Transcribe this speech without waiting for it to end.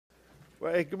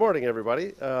Well, hey, good morning,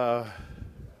 everybody.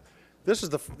 This is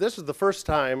the first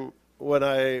time when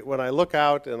I look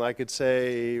out and I could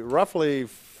say roughly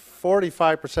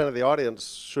 45% of the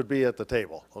audience should be at the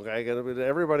table. Okay,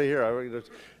 everybody here.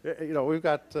 We've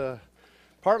got.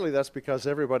 Partly that's because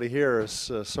everybody here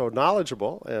is so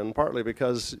knowledgeable, and partly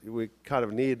because we kind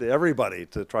of need everybody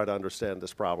to try to understand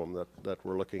this problem that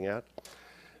we're looking at.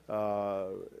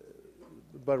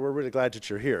 But we're really glad that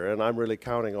you're here, and I'm really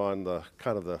counting on the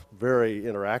kind of the very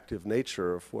interactive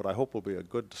nature of what I hope will be a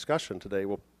good discussion today.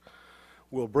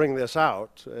 We'll bring this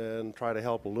out and try to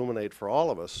help illuminate for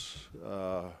all of us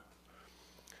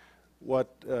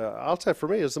what I'll say for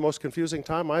me is the most confusing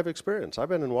time I've experienced. I've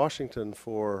been in Washington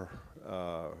for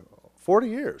 40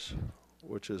 years,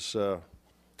 which is, I'm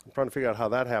trying to figure out how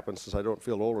that happens since I don't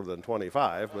feel older than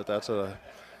 25, but that's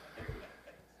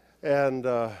and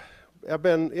I've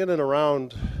been in and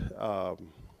around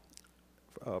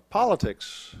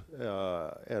politics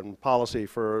and policy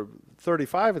for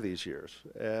 35 of these years,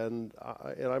 and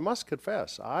I must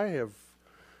confess, I have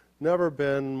never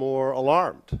been more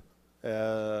alarmed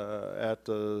at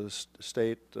the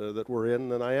state that we're in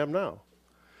than I am now.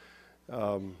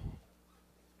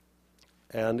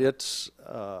 And it's,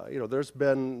 there's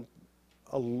been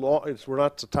a long, we're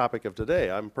not the topic of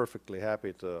today. I'm perfectly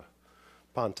happy to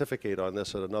pontificate on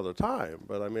this at another time,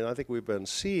 but I mean, I think we've been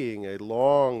seeing a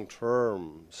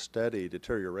long-term, steady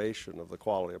deterioration of the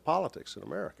quality of politics in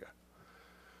America.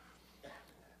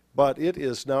 But it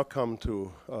is now come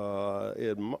to,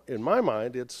 in my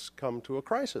mind, it's come to a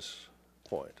crisis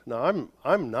point. Now,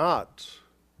 I'm not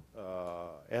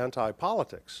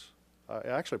anti-politics.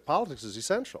 Actually, politics is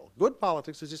essential. Good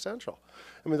politics is essential.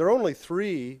 I mean, there are only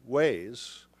three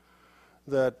ways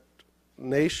that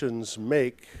nations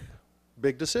make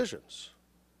big decisions.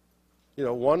 You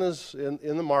know, one is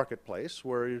in the marketplace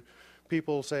where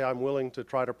people say, I'm willing to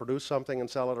try to produce something and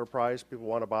sell it at a price. People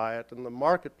want to buy it, and the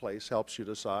marketplace helps you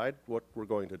decide what we're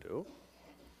going to do.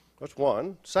 That's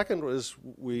one. Second is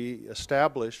we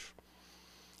establish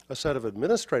a set of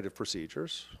administrative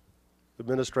procedures,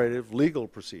 administrative legal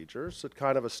procedures that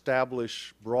kind of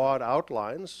establish broad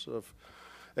outlines of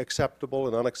acceptable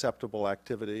and unacceptable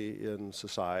activity in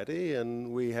society, and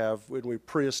we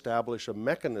pre-establish a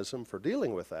mechanism for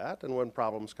dealing with that, and when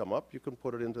problems come up, you can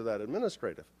put it into that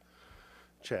administrative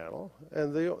channel.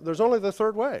 And there's only the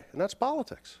third way, and that's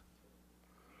politics,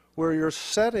 where you're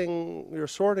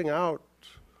sorting out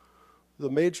the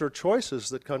major choices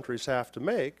that countries have to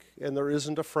make, and there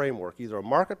isn't a framework, either a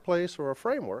marketplace or a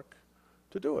framework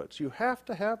to do it. So you have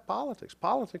to have politics.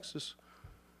 Politics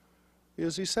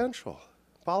is essential.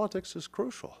 Politics is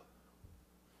crucial.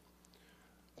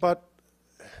 But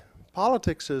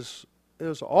politics has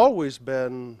always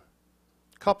been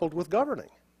coupled with governing.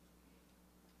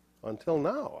 Until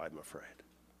now, I'm afraid.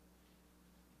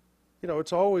 You know,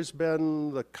 it's always been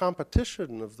the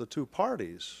competition of the two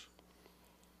parties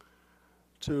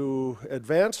to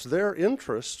advance their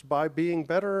interests by being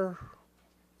better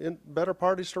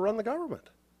parties to run the government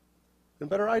and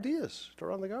better ideas to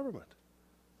run the government.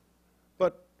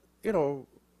 But, you know,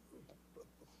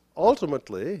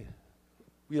 ultimately,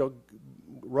 you know,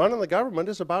 running the government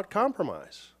is about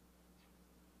compromise.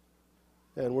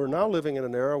 And we're now living in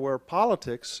an era where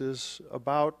politics is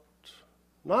about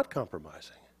not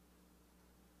compromising.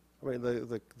 I mean,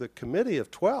 the Committee of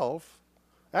 12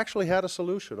 actually had a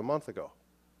solution a month ago.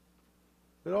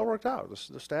 It all worked out.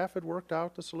 The staff had worked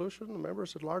out the solution. The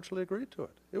members had largely agreed to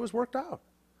it. It was worked out.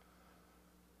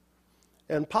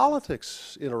 And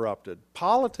politics interrupted.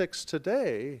 Politics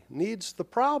today needs the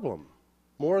problem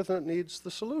more than it needs the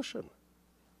solution.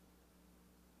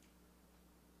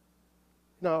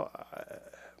 Now,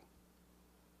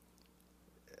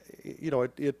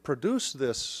 it produced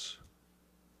this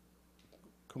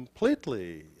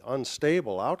completely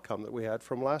unstable outcome that we had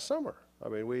from last summer. I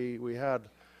mean, we had,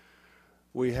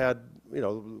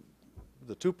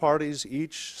 the two parties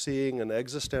each seeing an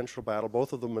existential battle,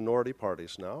 both of the minority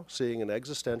parties now, seeing an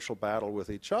existential battle with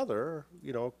each other,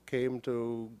 came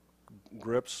to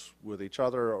grips with each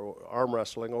other, arm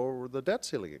wrestling over the debt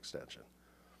ceiling extension.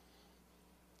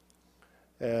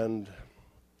 And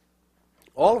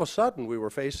all of a sudden, we were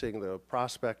facing the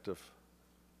prospect of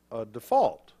a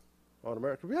default on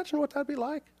America. Can you imagine what that'd be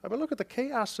like? I mean, look at the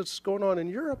chaos that's going on in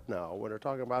Europe now when they're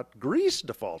talking about Greece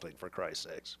defaulting, for Christ's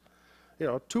sakes.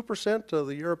 2% of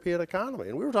the European economy.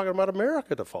 And we were talking about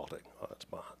America defaulting on its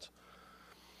bonds.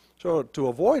 So to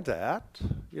avoid that,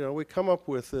 we come up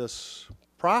with this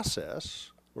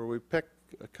process where we pick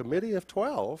a committee of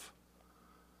 12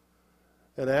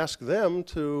 and ask them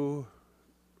to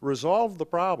resolve the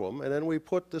problem, and then we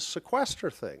put this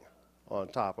sequester thing on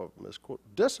top of them as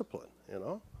discipline you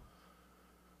know?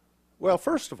 Well,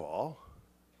 first of all,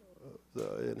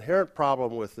 the inherent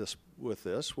problem with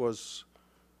this was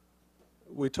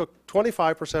we took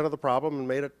 25% of the problem and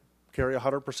made it carry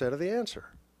 100% of the answer.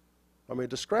 I mean,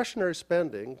 discretionary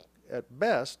spending, at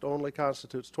best, only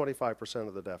constitutes 25%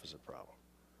 of the deficit problem.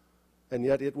 And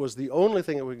yet it was the only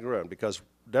thing that we could agree on, because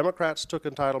Democrats took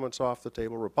entitlements off the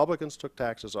table, Republicans took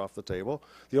taxes off the table.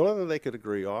 The only thing they could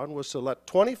agree on was to let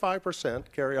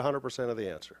 25% carry 100% of the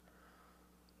answer.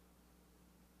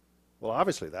 Well,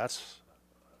 obviously that's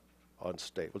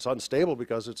unstable. It's unstable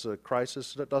because it's a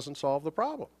crisis that doesn't solve the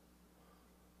problem.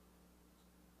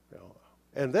 You know,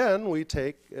 and then we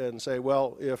take and say,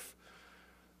 well, if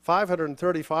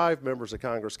 535 members of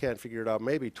Congress can't figure it out,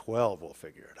 maybe 12 will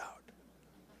figure it out.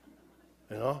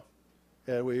 You know?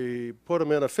 And we put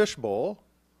them in a fishbowl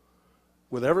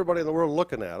with everybody in the world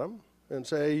looking at them and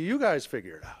say, you guys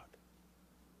figure it out.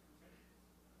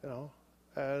 You know?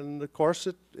 And of course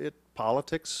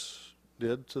politics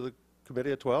did to the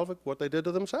Committee of 12 what they did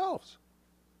to themselves.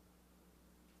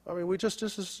 I mean,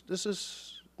 this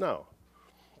is, no.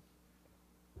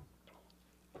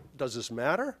 Does this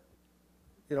matter,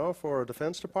 you know, for a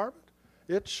Defense Department?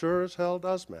 It sure as hell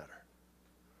does matter.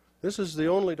 This is the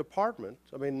only department,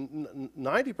 I mean,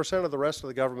 90% of the rest of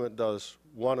the government does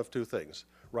one of two things: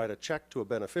 write a check to a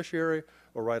beneficiary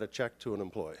or write a check to an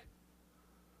employee.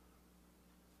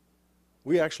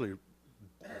 We actually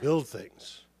build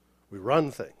things. We run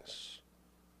things.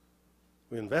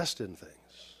 We invest in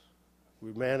things.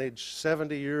 We manage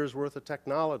 70 years worth of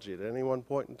technology at any one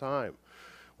point in time.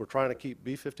 We're trying to keep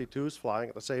B-52s flying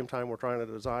at the same time we're trying to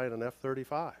design an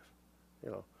F-35.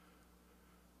 You know,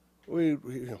 we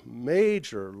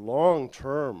major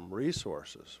long-term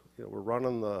resources. You know, we're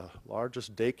running the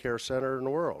largest daycare center in the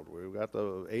world. We've got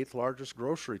the 8th largest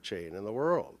grocery chain in the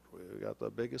world. We've got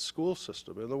the biggest school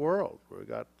system in the world. We've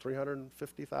got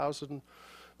 350,000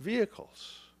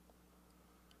 vehicles.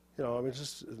 You know, I mean, it's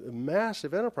just a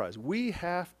massive enterprise. We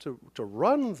have to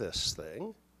run this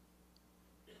thing.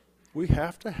 We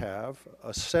have to have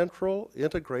a central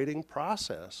integrating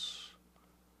process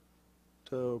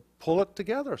to pull it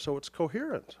together so it's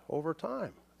coherent over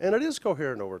time. And it is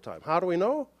coherent over time. How do we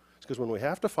know? It's because when we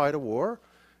have to fight a war,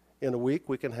 in a week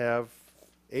we can have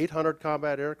 800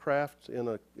 combat aircraft in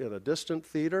a distant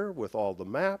theater with all the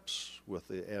maps, with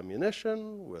the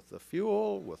ammunition, with the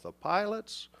fuel, with the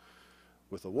pilots,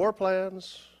 with the war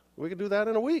plans. We can do that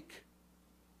in a week.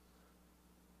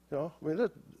 You know, I mean,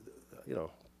 you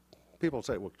know, people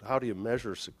say, well, how do you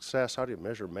measure success? How do you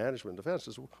measure management and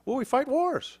defense? Well, we fight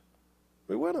wars.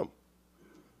 We win them.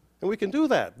 And we can do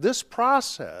that. This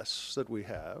process that we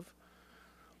have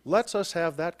lets us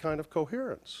have that kind of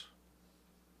coherence.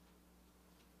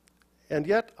 And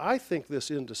yet, I think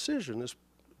this indecision is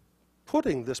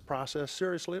putting this process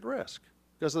seriously at risk.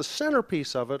 Because the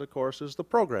centerpiece of it, of course, is the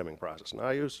programming process. Now,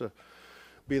 I used to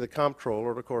be the comptroller,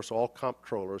 and of course, all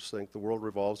comptrollers think the world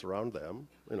revolves around them,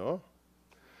 you know,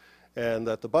 and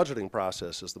that the budgeting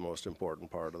process is the most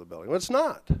important part of the building. Well, it's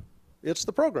not. It's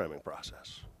the programming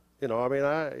process. You know, I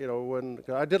mean, when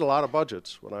I did a lot of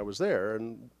budgets when I was there,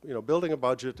 and, you know, building a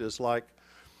budget is like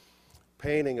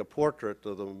painting a portrait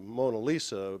of the Mona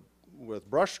Lisa with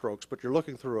brush strokes, but you're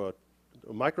looking through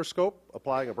a microscope,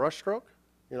 applying a brush stroke,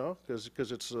 you know,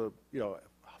 because it's, you know,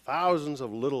 thousands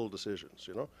of little decisions,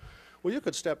 you know. Well, you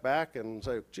could step back and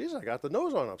say, geez, I got the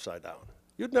nose on upside down.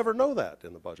 You'd never know that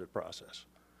in the budget process.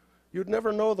 You'd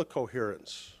never know the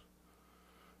coherence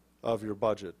of your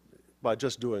budget by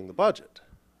just doing the budget.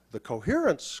 The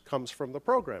coherence comes from the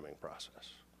programming process,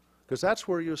 because that's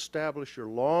where you establish your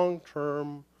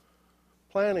long-term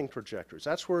planning trajectories.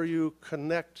 That's where you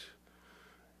connect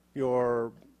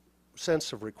your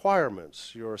sense of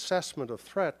requirements, your assessment of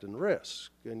threat and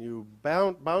risk, and you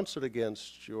bounce it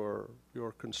against your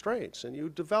constraints, and you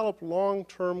develop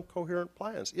long-term coherent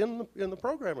plans in the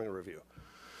programming review.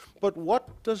 But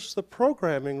what does the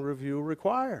programming review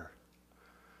require?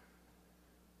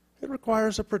 It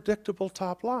requires a predictable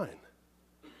top line.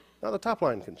 Now, the top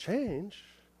line can change,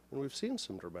 and we've seen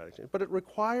some dramatic change, but it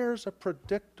requires a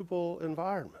predictable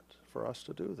environment for us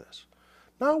to do this.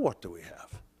 Now, what do we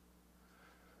have?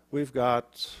 We've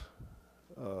got,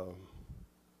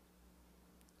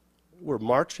 we're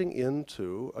marching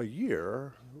into a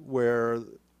year where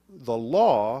the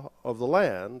law of the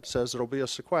land says there'll be a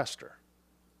sequester.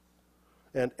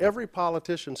 And every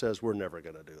politician says, we're never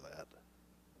going to do that.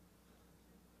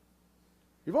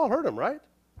 You've all heard them, right?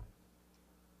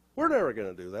 We're never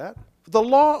going to do that. The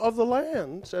law of the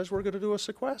land says we're going to do a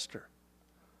sequester.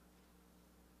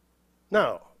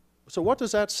 Now, so what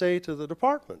does that say to the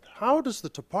department? How does the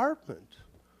department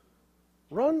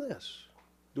run this?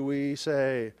 Do we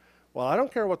say, well, I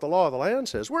don't care what the law of the land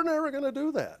says, we're never going to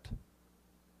do that?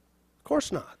 Of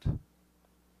course not.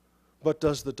 But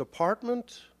does the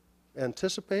department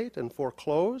anticipate and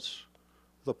foreclose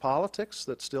the politics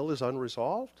that still is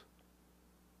unresolved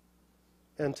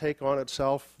and take on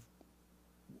itself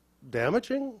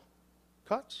damaging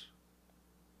cuts?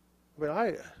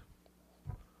 I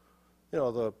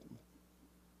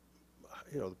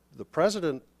mean, the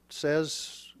president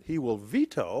says he will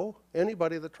veto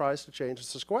anybody that tries to change the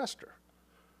sequester.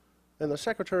 And the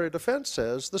Secretary of Defense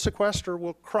says the sequester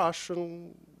will crush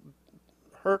and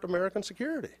hurt American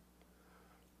security.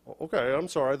 Okay, I'm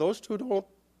sorry, those two don't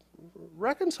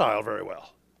reconcile very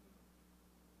well.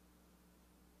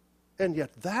 And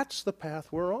yet that's the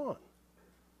path we're on.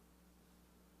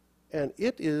 And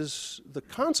the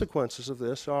consequences of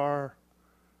this are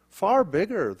far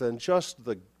bigger than just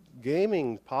the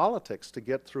gaming politics to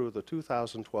get through the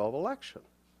 2012 election.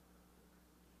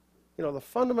 The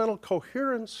fundamental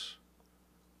coherence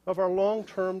of our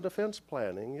long-term defense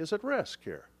planning is at risk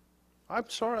here. I'm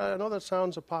sorry, I know that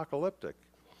sounds apocalyptic,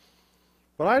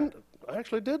 but I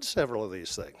actually did several of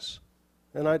these things.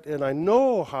 And I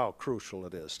know how crucial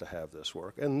it is to have this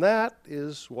work, and that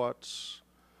is what's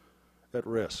at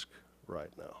risk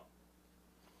right now.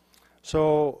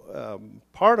 So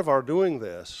part of our doing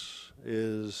this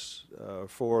is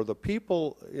for the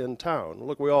people in town.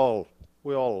 Look, we all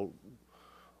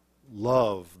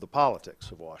love the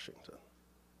politics of Washington.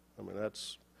 I mean,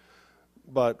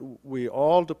 but we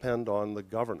all depend on the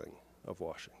governing of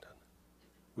Washington.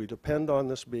 We depend on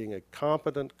this being a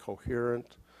competent,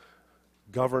 coherent,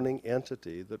 governing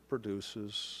entity that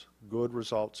produces good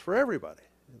results for everybody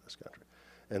in this country.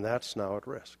 And that's now at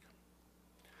risk.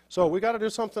 So we got to do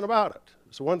something about it.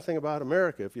 It's the one thing about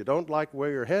America. If you don't like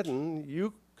where you're heading,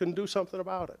 you can do something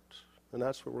about it. And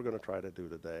that's what we're going to try to do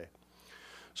today.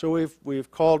 So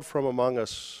we've called from among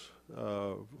us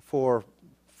 4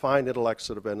 fine intellects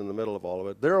that have been in the middle of all of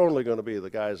it. They're only going to be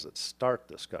the guys that start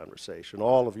this conversation.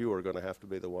 All of you are going to have to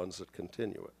be the ones that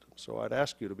continue it. So I'd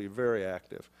ask you to be very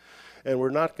active. And we're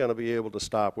not going to be able to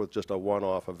stop with just a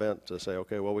one-off event to say,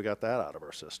 okay, well, we got that out of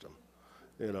our system.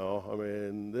 I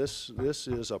mean, this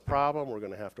is a problem we're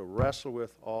going to have to wrestle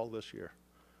with all this year.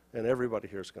 And everybody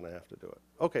here is going to have to do it.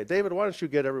 Okay, David, why don't you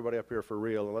get everybody up here for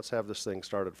real, and let's have this thing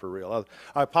started for real.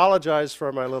 I apologize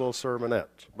for my little sermonette,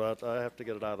 but I have to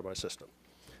get it out of my system.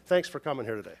 Thanks for coming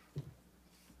here today.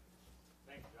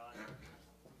 Thanks,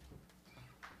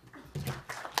 John.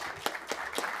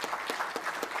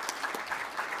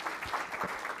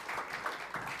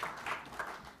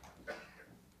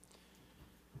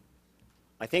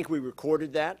 I think we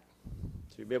recorded that,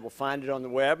 so you'll be able to find it on the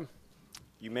web.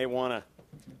 You may want to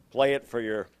play it for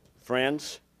your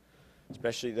friends,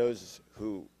 especially those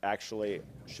who actually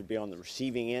should be on the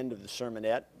receiving end of the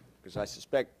sermonette, because I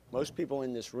suspect most people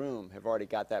in this room have already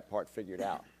got that part figured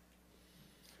out.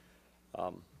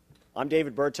 I'm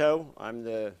David Berteau. I'm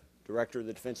the Director of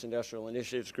the Defense Industrial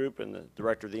Initiatives Group and the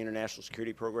Director of the International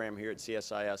Security Program here at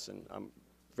CSIS, and I'm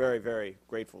very, very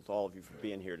grateful to all of you for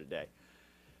being here today.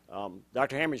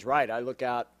 Dr. Hamre's right. I look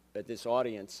out at this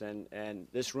audience, and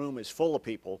this room is full of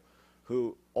people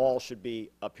who all should be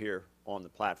up here on the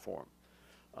platform.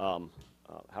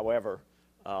 However,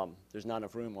 there's not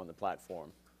enough room on the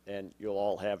platform, and you'll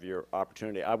all have your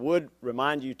opportunity. I would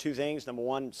remind you 2 things. Number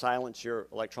 1, silence your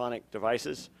electronic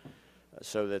devices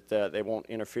so that they won't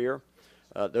interfere.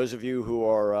 Those of you who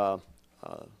are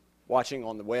watching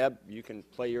on the web, you can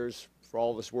play yours for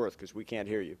all it's worth because we can't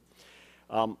hear you.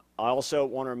 I also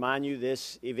want to remind you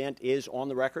this event is on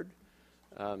the record.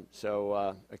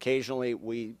 So occasionally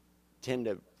we tend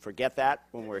to forget that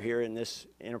when we're here in this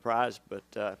enterprise, but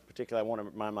particularly I want to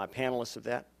remind my panelists of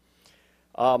that.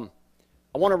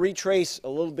 I want to retrace a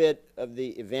little bit of the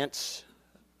events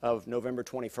of November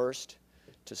 21st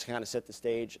to kind of set the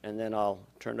stage, and then I'll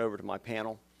turn it over to my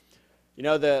panel. You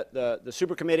know, the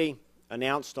Super Committee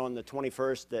announced on the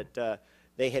 21st that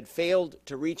they had failed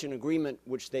to reach an agreement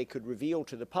which they could reveal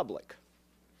to the public.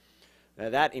 Now,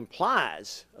 that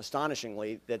implies,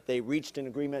 astonishingly, that they reached an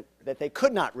agreement that they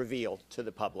could not reveal to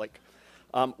the public.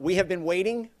 We have been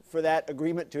waiting for that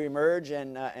agreement to emerge,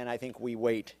 and I think we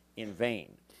wait in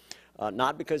vain.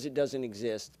 Not because it doesn't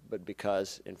exist, but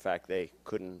because, in fact, they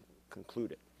couldn't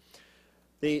conclude it.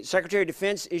 The Secretary of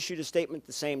Defense issued a statement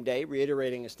the same day,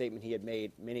 reiterating a statement he had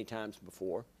made many times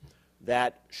before,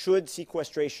 that should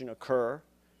sequestration occur,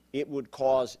 it would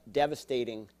cause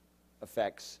devastating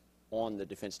effects on the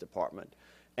Defense Department.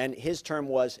 And his term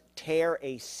was tear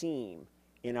a seam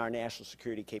in our national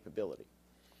security capability.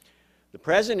 The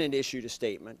President issued a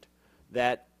statement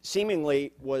that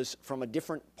seemingly was from a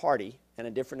different party and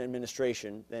a different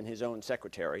administration than his own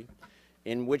secretary,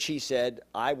 in which he said,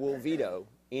 I will veto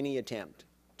any attempt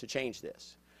to change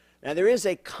this. Now, there is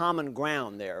a common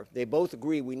ground there. They both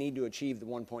agree we need to achieve the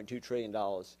 $1.2 trillion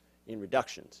in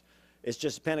reductions. It's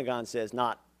just the Pentagon says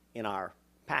not in our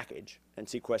package, and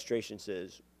sequestration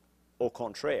says, au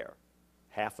contraire,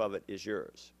 half of it is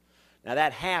yours. Now,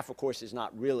 that half, of course, is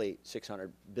not really $600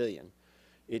 billion.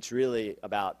 It's really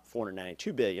about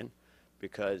 $492 billion,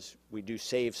 because we do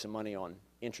save some money on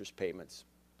interest payments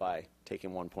by taking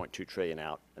 $1.2 trillion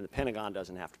out, and the Pentagon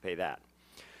doesn't have to pay that.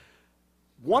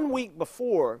 1 week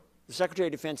before, the Secretary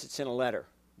of Defense had sent a letter,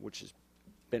 which has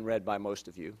been read by most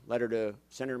of you, letter to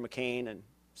Senator McCain and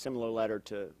similar letter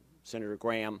to Senator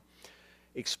Graham,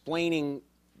 explaining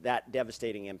that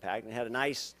devastating impact, and it had a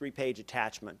nice 3-page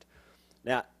attachment.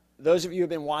 Now, those of you who have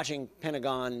been watching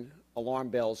Pentagon alarm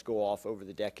bells go off over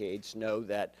the decades know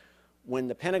that when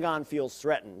the Pentagon feels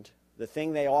threatened, the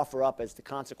thing they offer up as the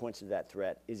consequence of that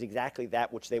threat is exactly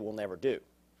that which they will never do.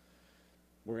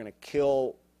 We're going to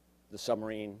kill the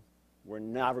submarine. We're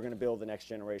never going to build the next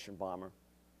generation bomber.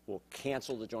 We'll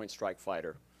cancel the Joint Strike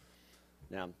Fighter.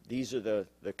 Now, these are the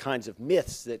kinds of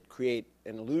myths that create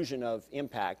an illusion of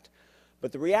impact.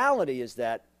 But the reality is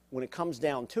that when it comes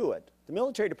down to it, the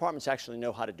military departments actually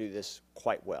know how to do this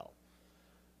quite well.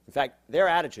 In fact, their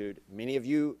attitude, many of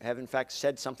you have in fact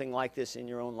said something like this in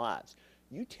your own lives.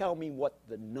 You tell me what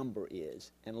the number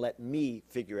is and let me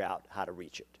figure out how to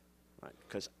reach it, right?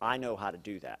 Because I know how to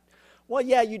do that. Well,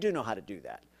 yeah, you do know how to do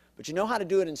that. But you know how to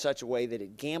do it in such a way that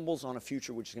it gambles on a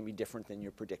future which is going to be different than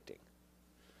you're predicting.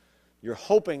 You're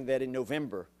hoping that in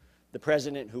November, the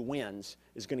president who wins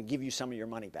is going to give you some of your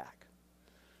money back.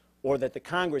 Or that the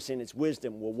Congress, in its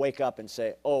wisdom, will wake up and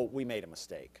say, oh, we made a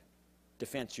mistake.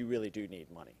 Defense, you really do need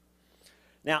money.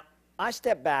 Now, I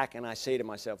step back and I say to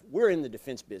myself, we're in the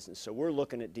defense business, so we're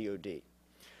looking at DOD.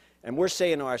 And we're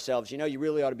saying to ourselves, you know, you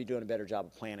really ought to be doing a better job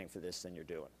of planning for this than you're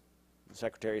doing. The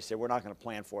Secretary said, we're not going to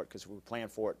plan for it, because if we plan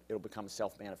for it, it'll become a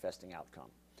self-manifesting outcome.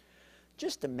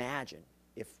 Just imagine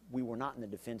if we were not in the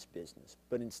defense business,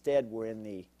 but instead we're in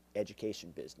the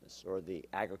education business, or the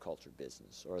agriculture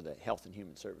business, or the health and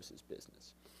human services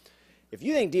business. If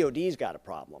you think DOD's got a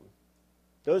problem,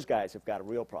 those guys have got a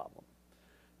real problem.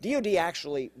 DOD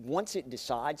actually, once it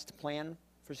decides to plan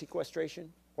for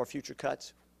sequestration or future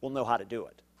cuts, will know how to do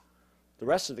it. The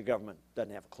rest of the government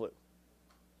doesn't have a clue.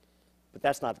 But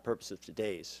that's not the purpose of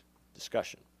today's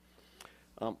discussion.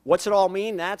 What's it all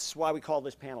mean? That's why we call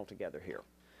this panel together here.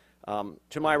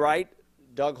 To my right,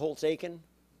 Doug Holtz-Aiken,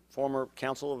 former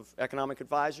Council of Economic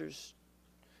Advisors,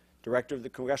 Director of the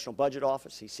Congressional Budget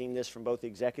Office. He's seen this from both the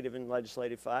executive and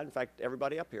legislative side. In fact,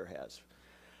 everybody up here has.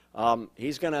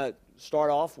 He's going to start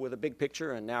off with a big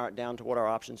picture and narrow it down to what our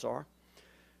options are.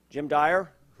 Jim Dyer,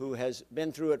 who has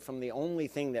been through it from the only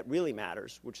thing that really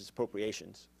matters, which is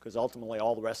appropriations, because ultimately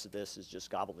all the rest of this is just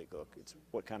gobbledygook. It's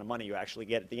what kind of money you actually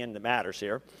get at the end that matters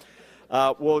here.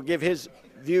 Will give his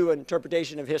view and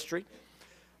interpretation of history.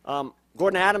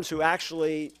 Gordon Adams, who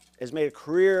actually has made a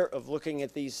career of looking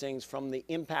at these things from the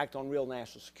impact on real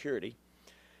national security.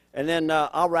 And then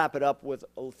I'll wrap it up with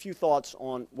a few thoughts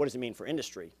on what does it mean for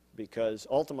industry, because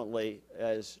ultimately,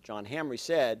 as John Hamre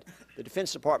said, the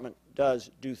Defense Department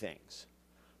does do things.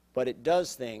 But it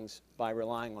does things by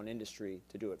relying on industry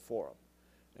to do it for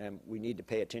them. And we need to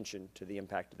pay attention to the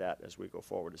impact of that as we go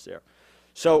forward as there.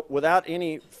 So without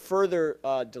any further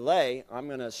delay, I'm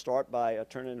going to start by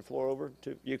turning the floor over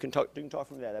to you. Can talk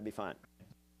from there. That'd be fine.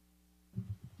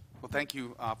 Well, thank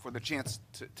you for the chance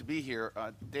to be here.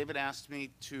 David asked me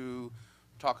to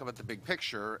talk about the big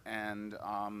picture, and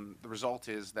the result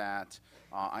is that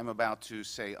I'm about to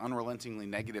say unrelentingly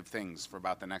negative things for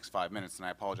about the next 5 minutes, and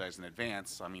I apologize in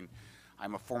advance. I mean,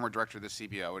 I'm a former director of the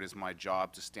CBO. It is my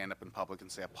job to stand up in public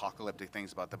and say apocalyptic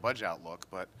things about the budget outlook,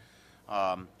 but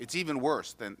it's even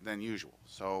worse than usual.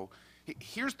 So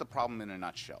here's the problem in a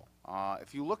nutshell.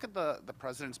 If you look at the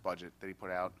president's budget that he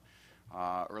put out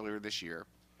earlier this year,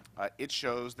 it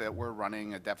shows that we're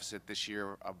running a deficit this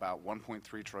year of about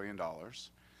 $1.3 trillion,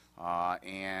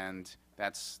 and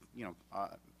that's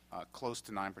close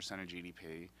to 9% of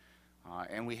GDP.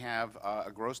 And we have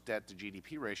a gross debt to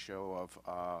GDP ratio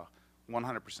of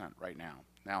 100% right now.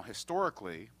 Now,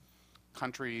 historically,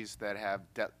 countries that have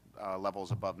debt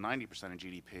levels above 90% of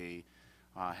GDP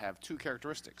have two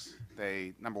characteristics.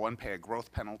 They, number one, pay a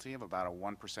growth penalty of about a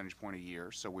 1 percentage point a year.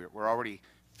 So we're already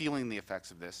feeling the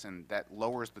effects of this, and that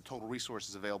lowers the total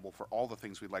resources available for all the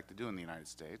things we'd like to do in the United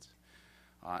States.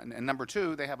 And number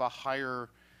two, they have a higher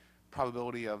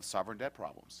probability of sovereign debt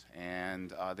problems.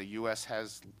 And the U.S.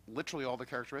 has literally all the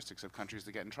characteristics of countries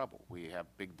that get in trouble. We have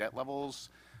big debt levels.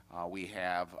 We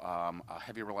have a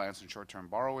heavy reliance on short-term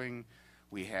borrowing.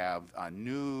 We have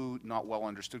new, not well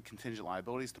understood contingent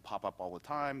liabilities to pop up all the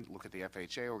time. Look at the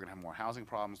FHA, we're going to have more housing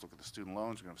problems. Look at the student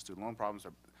loans, we're going to have student loan problems.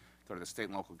 Go to the state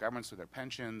and local governments with their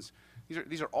pensions.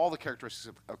 These are all the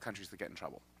characteristics of countries that get in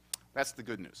trouble. That's the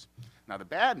good news. Now, the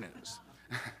bad news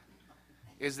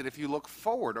is that if you look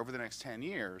forward over the next 10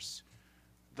 years,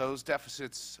 those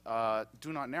deficits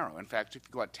do not narrow. In fact, if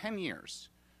you go out 10 years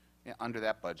under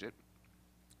that budget,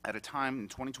 at a time in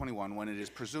 2021 when it is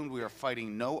presumed we are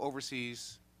fighting no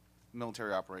overseas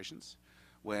military operations,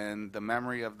 when the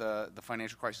memory of the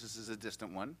financial crisis is a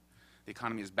distant one, the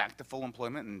economy is back to full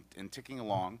employment and ticking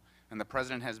along, and the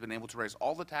president has been able to raise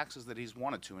all the taxes that he's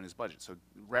wanted to in his budget. So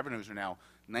revenues are now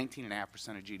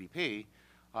 19.5% of GDP.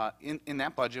 In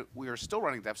that budget, we are still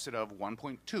running a deficit of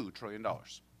 $1.2 trillion.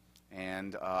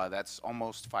 And that's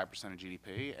almost 5% of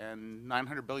GDP, and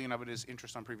 $900 billion of it is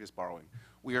interest on previous borrowing.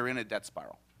 We are in a debt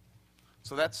spiral.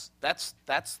 So that's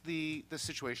the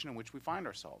situation in which we find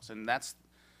ourselves, and that's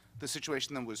the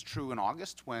situation that was true in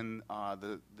August when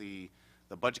the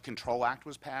Budget Control Act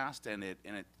was passed, and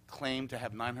it claimed to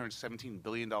have $917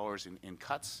 billion in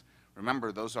cuts.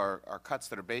 Remember, those are cuts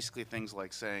that are basically things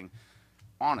like saying,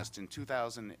 honest, in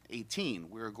 2018,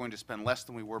 we were going to spend less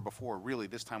than we were before. Really,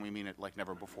 this time we mean it like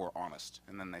never before, honest.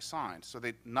 And then they signed. So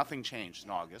nothing changed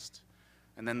in August.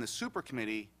 And then the super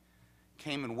committee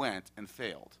came and went and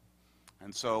failed.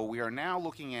 And so we are now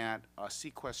looking at a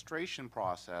sequestration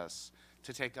process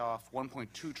to take off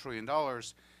 $1.2 trillion.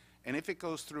 And if it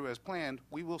goes through as planned,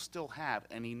 we will still have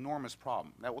an enormous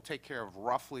problem. That will take care of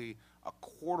roughly a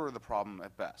quarter of the problem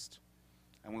at best.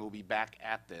 And we will be back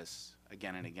at this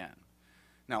again and again.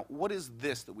 Now, what is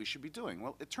this that we should be doing?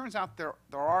 Well, it turns out there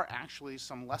are actually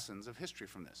some lessons of history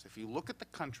from this. If you look at the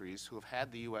countries who have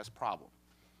had the U.S. problem,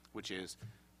 which is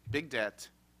big debt,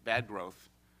 bad growth,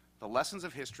 the lessons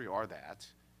of history are that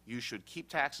you should keep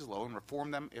taxes low and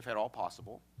reform them if at all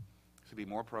possible to be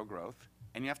more pro-growth,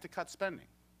 and you have to cut spending.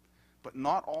 But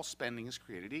not all spending is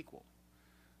created equal.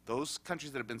 Those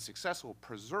countries that have been successful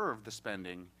preserve the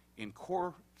spending in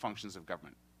core functions of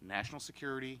government: national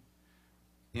security,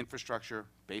 infrastructure,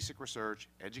 basic research,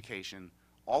 education,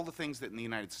 all the things that in the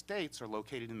United States are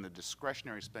located in the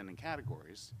discretionary spending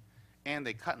categories, and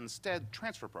they cut instead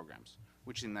transfer programs,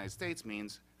 which in the United States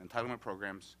means entitlement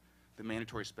programs, the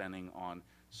mandatory spending on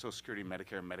Social Security,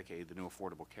 Medicare, Medicaid, the new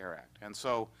Affordable Care Act. And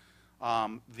so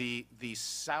the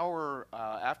sour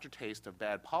aftertaste of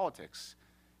bad politics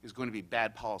is going to be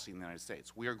bad policy in the United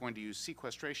States. We are going to use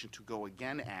sequestration to go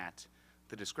again at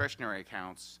the discretionary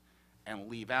accounts and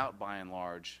leave out, by and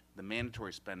large, the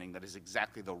mandatory spending that is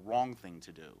exactly the wrong thing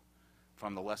to do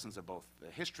from the lessons of both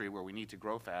the history, where we need to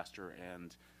grow faster,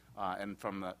 and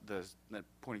from the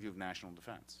point of view of national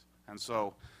defense. And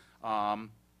so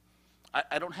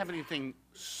I don't have anything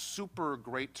super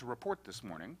great to report this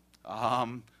morning,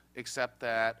 except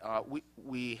that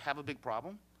we have a big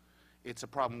problem. It's a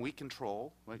problem we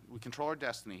control. We control our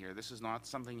destiny here. This is not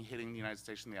something hitting the United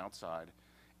States from the outside.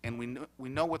 And we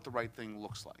know what the right thing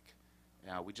looks like.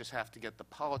 We just have to get the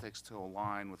politics to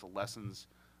align with the lessons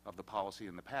of the policy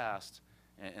in the past,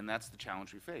 and that's the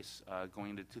challenge we face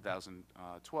going into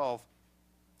 2012.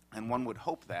 And one would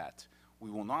hope that we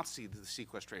will not see the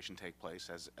sequestration take place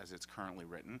as it's currently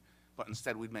written, but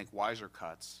instead we'd make wiser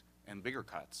cuts and bigger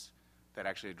cuts that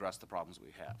actually address the problems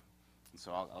we have. And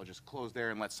so I'll just close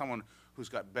there and let someone who's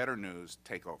got better news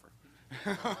take over.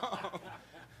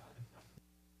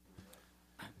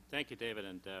 Thank you, David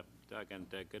and Doug, and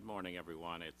good morning,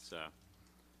 everyone. It's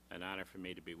an honor for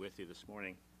me to be with you this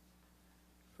morning.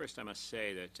 First, I must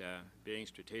say that being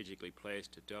strategically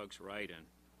placed to Doug's right and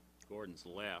Gordon's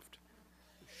left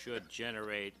should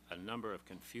generate a number of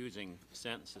confusing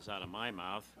sentences out of my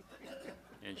mouth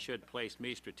and should place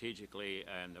me strategically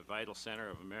in the vital center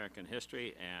of American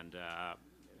history and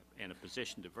in a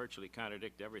position to virtually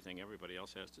contradict everything everybody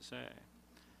else has to say.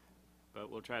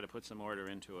 But we'll try to put some order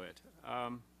into it.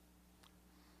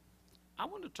 I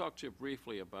want to talk to you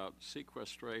briefly about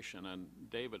sequestration, and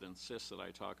David insists that I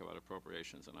talk about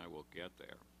appropriations, and I will get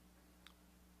there.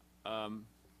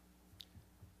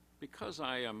 Because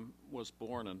I was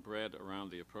born and bred around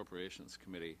the Appropriations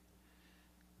Committee,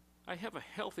 I have a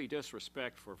healthy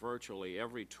disrespect for virtually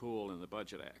every tool in the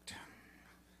Budget Act.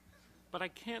 But I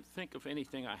can't think of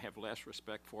anything I have less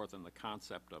respect for than the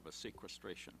concept of a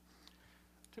sequestration.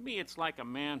 To me, it's like a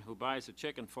man who buys a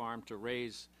chicken farm to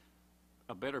raise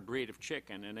a better breed of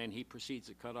chicken, and then he proceeds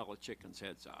to cut all the chickens'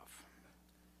 heads off.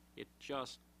 It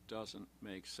just doesn't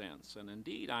make sense. And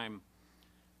indeed, I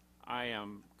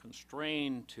am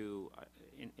constrained to,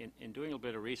 in doing a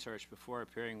bit of research before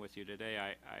appearing with you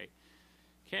today,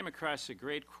 came across a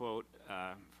great quote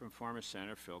from former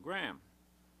Senator Phil Gramm,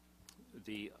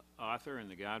 the author and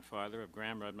the godfather of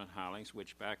Graham-Rudman-Hollings,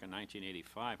 which back in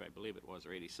 1985, I believe it was,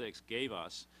 or 86, gave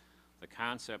us the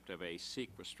concept of a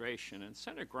sequestration. And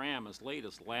Senator Gramm, as late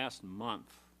as last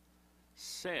month,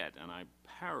 said, and I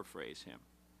paraphrase him,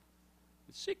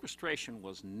 that sequestration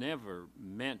was never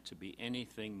meant to be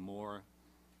anything more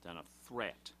than a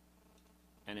threat,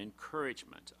 an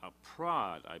encouragement, a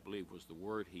prod, I believe was the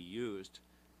word he used,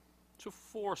 to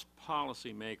force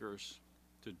policymakers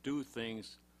to do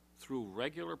things through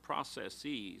regular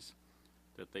processes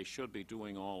that they should be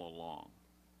doing all along.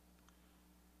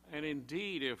 And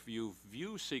indeed, if you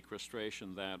view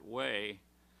sequestration that way,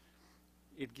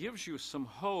 it gives you some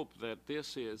hope that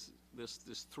this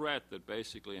threat that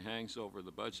basically hangs over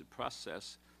the budget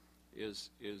process is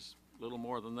little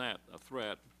more than that, a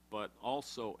threat, but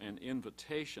also an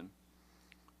invitation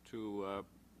to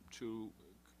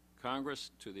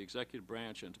Congress, to the executive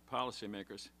branch, and to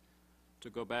policymakers to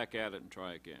go back at it and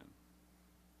try again.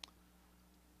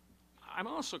 I'm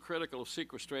also critical of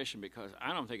sequestration because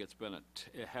I don't think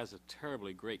it has a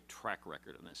terribly great track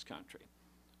record in this country.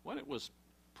 When it was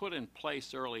put in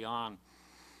place early on,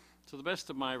 to the best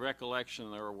of my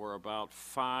recollection, there were about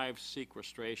 5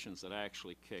 sequestrations that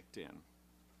actually kicked in.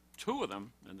 2 of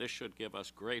them, and this should give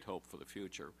us great hope for the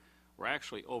future, were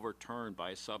actually overturned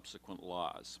by subsequent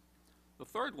laws. The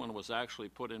 3rd one was actually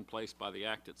put in place by the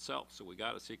act itself, so we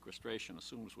got a sequestration as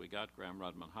soon as we got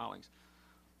Graham-Rudman-Hollings.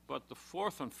 But the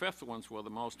 4th and 5th ones were the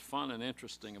most fun and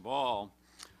interesting of all.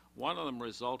 One of them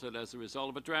resulted as a result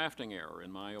of a drafting error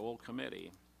in my old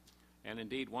committee. And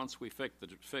indeed, once we fixed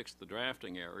the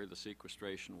drafting error, the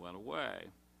sequestration went away.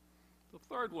 The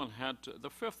 3rd one the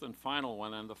 5th and final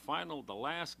one, and the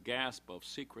last gasp of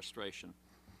sequestration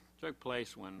took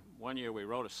place when one year we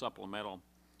wrote a supplemental,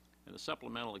 and the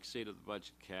supplemental exceeded the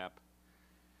budget cap.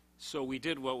 So we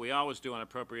did what we always do on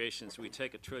appropriations. We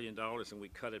take $1 trillion and we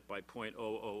cut it by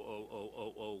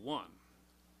 0.000001.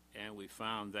 And we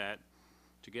found that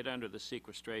to get under the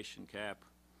sequestration cap,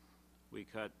 we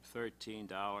cut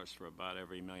 $13 for about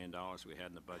every $1 million we had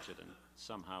in the budget, and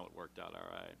somehow it worked out all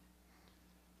right.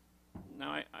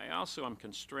 Now, I also am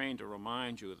constrained to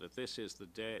remind you that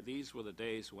these were the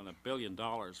days when $1 billion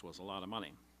was a lot of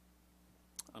money.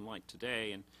 Unlike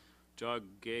today, and Doug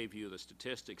gave you the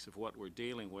statistics of what we're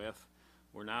dealing with.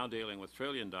 We're now dealing with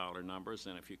trillion-dollar numbers,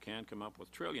 and if you can't come up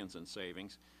with trillions in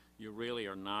savings, you really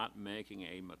are not making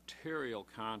a material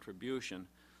contribution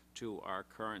to our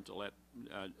current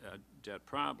debt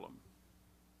problem.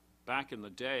 Back in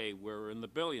the day, we're in the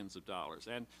billions of dollars,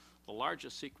 and the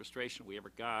largest sequestration we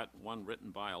ever got, one written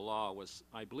by a law, was,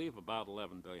 I believe, about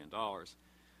 $11 billion,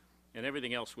 and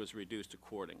everything else was reduced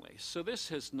accordingly. So this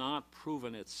has not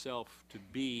proven itself to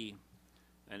be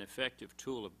an effective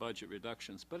tool of budget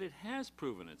reductions, but it has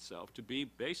proven itself to be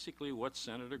basically what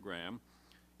Senator Gramm,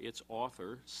 its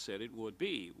author, said it would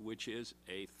be, which is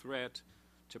a threat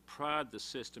to prod the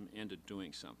system into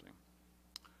doing something.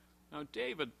 Now,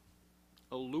 David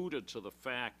alluded to the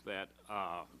fact that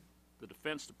the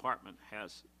Defense Department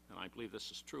has, and I believe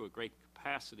this is true, a great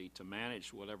capacity to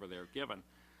manage whatever they're given.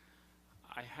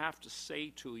 I have to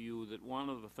say to you that one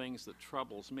of the things that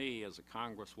troubles me as a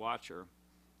Congress watcher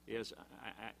is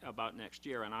about next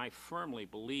year, and I firmly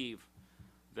believe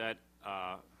that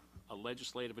a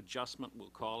legislative adjustment, we'll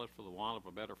call it for the want of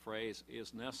a better phrase,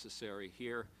 is necessary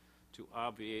here to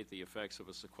obviate the effects of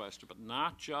a sequester, but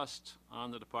not just on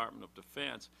the Department of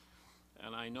Defense.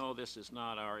 And I know this is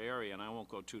not our area, and I won't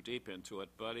go too deep into it,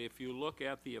 but if you look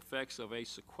at the effects of a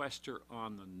sequester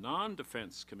on the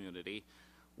non-defense community,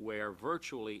 where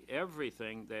virtually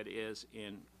everything that is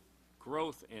in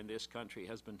growth in this country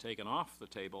has been taken off the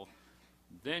table,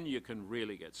 then you can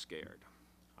really get scared.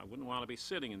 I wouldn't want to be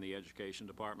sitting in the Education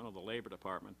Department or the Labor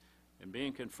Department and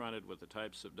being confronted with the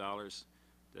types of dollars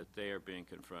that they are being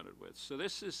confronted with. So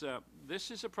this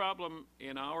is a problem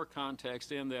in our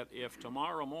context, in that if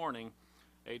tomorrow morning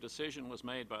a decision was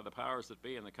made by the powers that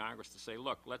be in the Congress to say,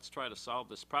 look, let's try to solve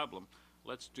this problem,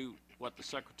 let's do what the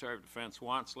Secretary of Defense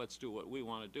wants, let's do what we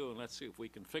want to do, and let's see if we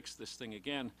can fix this thing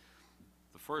again,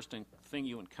 the first thing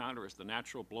you encounter is the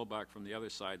natural blowback from the other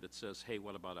side that says, hey,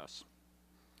 what about us?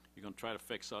 You're going to try to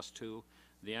fix us too?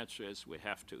 The answer is we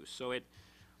have to. So it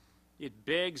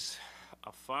begs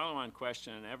a follow-on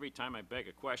question, and every time I beg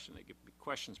a question, the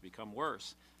questions become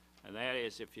worse. And that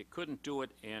is, if you couldn't do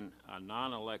it in a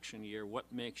non-election year, what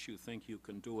makes you think you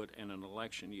can do it in an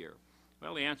election year?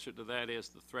 Well, the answer to that is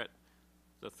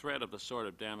the threat of the sword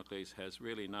of Damocles has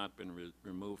really not been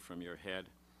removed from your head.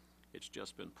 It's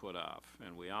just been put off.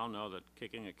 And we all know that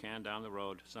kicking a can down the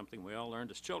road, something we all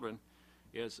learned as children,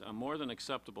 is a more than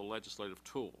acceptable legislative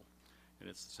tool. And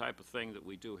it's the type of thing that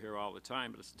we do here all the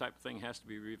time, but it's the type of thing that has to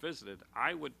be revisited.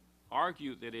 I would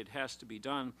argue that it has to be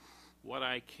done. What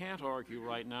I can't argue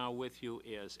right now with you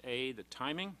is A, the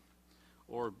timing,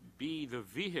 or B, the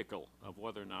vehicle of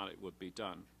whether or not it would be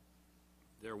done.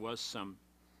 There was some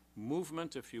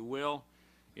movement, if you will,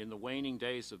 in the waning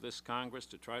days of this Congress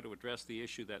to try to address the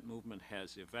issue. That movement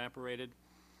has evaporated.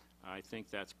 I think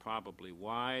that's probably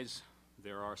wise.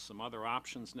 There are some other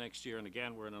options next year, and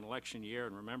again, we're in an election year,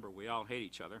 and remember, we all hate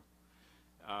each other.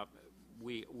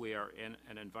 We are in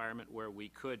an environment where we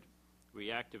could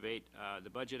reactivate the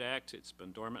Budget Act. It's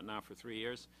been dormant now for 3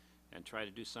 years, and try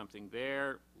to do something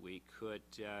there. We could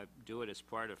do it as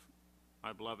part of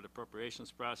our beloved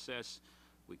appropriations process.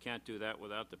 We can't do that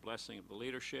without the blessing of the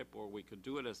leadership, or we could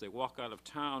do it as they walk out of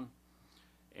town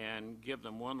and give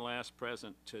them one last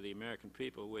present to the American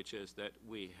people, which is that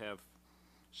we have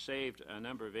saved a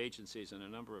number of agencies and a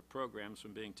number of programs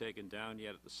from being taken down,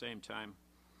 yet at the same time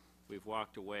we've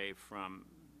walked away from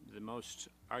the most,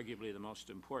 arguably the most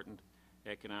important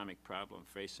economic problem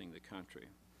facing the country.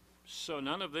 So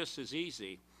none of this is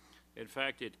easy. In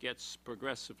fact, it gets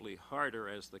progressively harder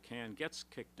as the can gets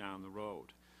kicked down the road.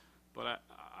 But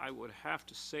I would have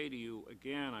to say to you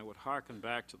again, I would hearken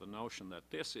back to the notion that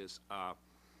this is,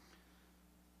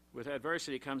 with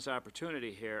adversity comes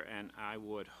opportunity here, and I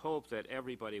would hope that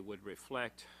everybody would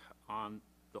reflect on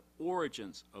the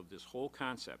origins of this whole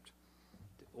concept.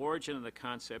 The origin of the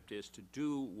concept is to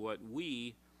do what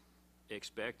we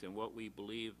expect and what we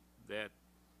believe that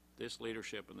this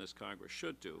leadership and this Congress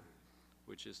should do,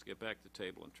 which is to get back to the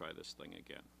table and try this thing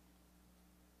again.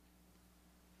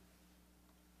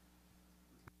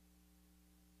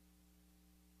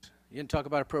 You didn't talk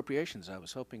about appropriations. I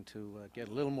was hoping to get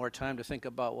a little more time to think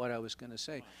about what I was going to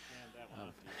say.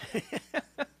 Well,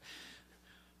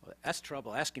 that's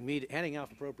trouble. Asking me, handing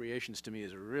out appropriations to me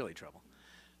is really trouble.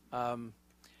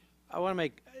 I want to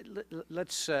make,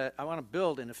 I want to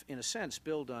build, in a sense,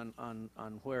 build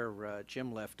on where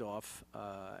Jim left off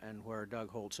and where Doug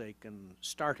Holtz-Aiken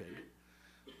started.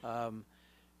 And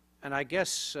I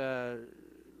guess,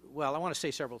 well, I want to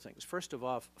say several things. First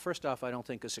off, I don't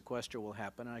think a sequester will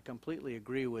happen. And I completely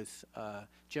agree with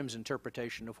Jim's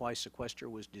interpretation of why sequester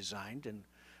was designed and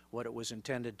what it was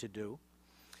intended to do.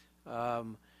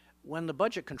 When the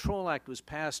Budget Control Act was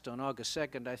passed on August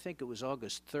 2nd, I think it was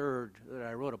August 3rd, that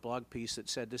I wrote a blog piece that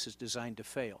said this is designed to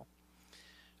fail.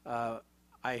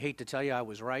 I hate to tell you I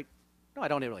was right. No, I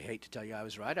don't really hate to tell you I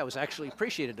was right. I was actually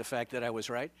appreciated the fact that I was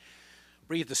right.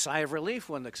 Breathed a sigh of relief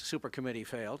when the super committee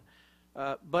failed,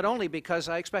 but only because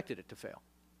I expected it to fail.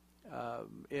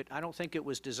 I don't think it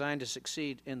was designed to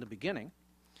succeed in the beginning.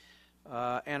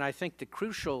 And I think the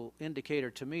crucial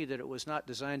indicator to me that it was not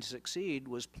designed to succeed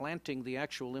was planting the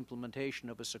actual implementation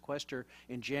of a sequester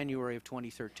in January of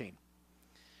 2013.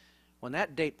 When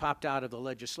that date popped out of the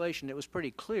legislation, it was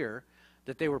pretty clear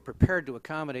that they were prepared to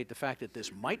accommodate the fact that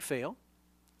this might fail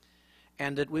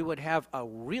and that we would have a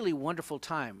really wonderful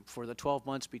time for the 12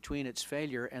 months between its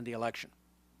failure and the election.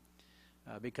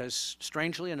 Because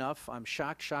strangely enough, I'm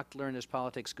shocked to learn there's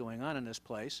politics going on in this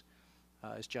place.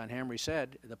 As John Hamre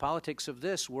said, the politics of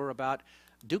this were about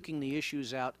duking the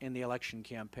issues out in the election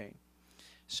campaign.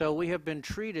 So we have been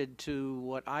treated to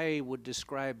what I would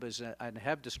describe as, and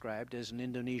have described as, an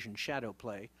Indonesian shadow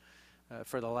play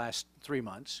for the last 3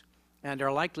 months, and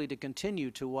are likely to continue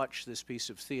to watch this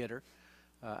piece of theater.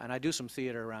 And I do some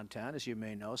theater around town, as you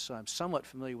may know, so I'm somewhat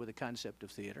familiar with the concept of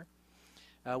theater.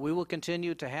 We will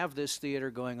continue to have this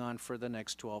theater going on for the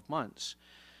next 12 months.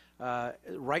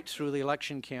 Right through the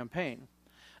election campaign.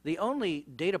 The only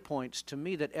data points to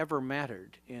me that ever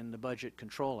mattered in the Budget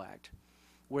Control Act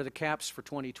were the caps for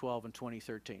 2012 and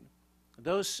 2013.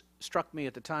 Those struck me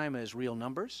at the time as real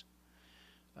numbers.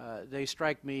 They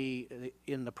strike me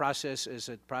in the process as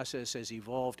the process has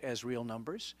evolved as real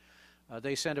numbers.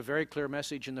 They sent a very clear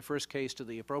message in the first case to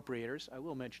the appropriators. I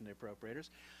will mention the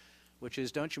appropriators, which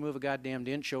is don't you move a goddamned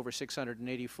inch over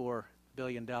 $684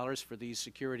 billion for these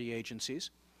security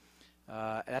agencies.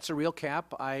 That's a real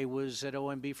cap. I was at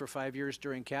OMB for 5 years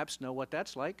during caps, know what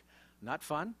that's like. Not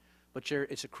fun, but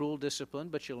it's a cruel discipline,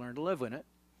 but you learn to live with it.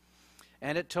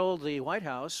 And it told the White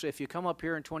House, if you come up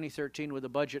here in 2013 with a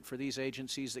budget for these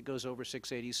agencies that goes over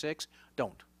 686,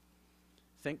 don't.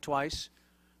 Think twice.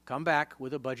 Come back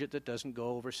with a budget that doesn't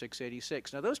go over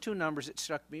 686. Now, those two numbers that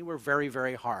struck me were very,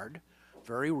 very hard,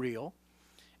 very real.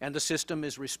 And the system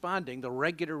is responding. The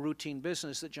regular routine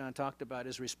business that John talked about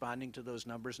is responding to those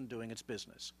numbers and doing its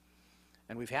business.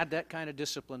 And we've had that kind of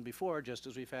discipline before, just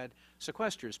as we've had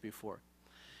sequesters before.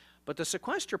 But the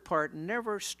sequester part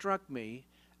never struck me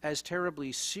as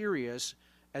terribly serious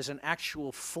as an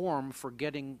actual form for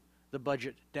getting the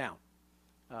budget down.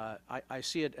 I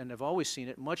see it, and have always seen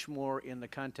it, much more in the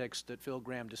context that Phil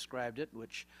Gramm described it,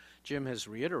 which Jim has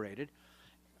reiterated,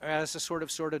 as a sort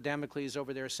of Damocles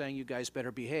over there saying, you guys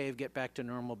better behave, get back to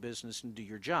normal business, and do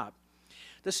your job.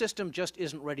 The system just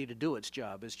isn't ready to do its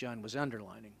job, as John was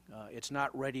underlining. It's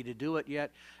not ready to do it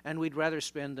yet, and we'd rather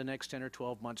spend the next 10 or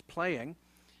 12 months playing,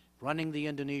 running the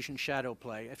Indonesian shadow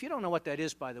play. If you don't know what that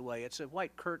is, by the way, it's a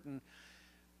white curtain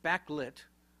backlit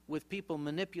with people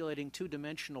manipulating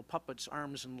two-dimensional puppets'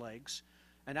 arms and legs,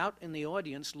 and out in the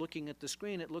audience looking at the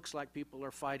screen, it looks like people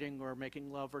are fighting or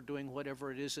making love or doing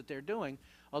whatever it is that they're doing,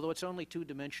 although it's only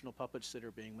two-dimensional puppets that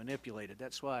are being manipulated.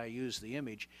 That's why I use the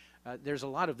image. There's a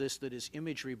lot of this that is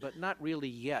imagery, but not really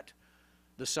yet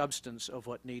the substance of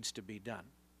what needs to be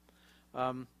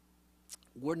done.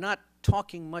 We're not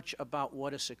talking much about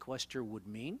what a sequester would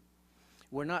mean.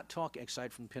 We're not talking,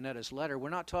 aside from Panetta's letter, we're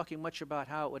not talking much about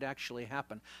how it would actually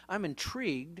happen. I'm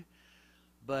intrigued,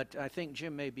 but I think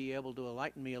Jim may be able to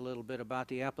enlighten me a little bit about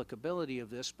the applicability of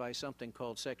this by something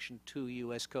called Section 2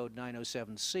 U.S. Code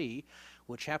 907C,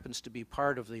 which happens to be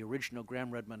part of the original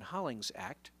Gramm-Redmond-Hollings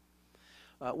Act,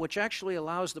 which actually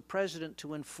allows the President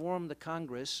to inform the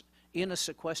Congress in a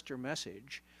sequester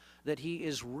message that he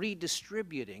is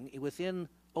redistributing within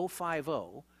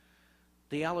 050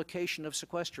 the allocation of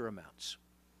sequester amounts.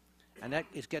 And that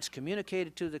it gets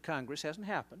communicated to the Congress, hasn't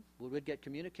happened, would get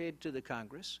communicated to the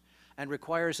Congress, and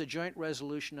requires a joint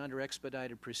resolution under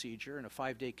expedited procedure and a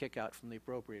 5-day kick-out from the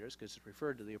appropriators, because it's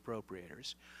referred to the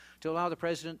appropriators, to allow the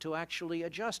President to actually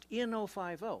adjust in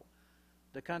 050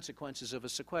 the consequences of a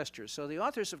sequester. So the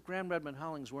authors of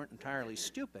Gramm-Redmond-Hollings weren't entirely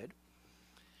stupid.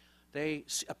 They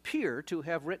appear to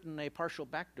have written a partial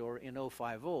backdoor in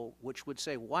 050, which would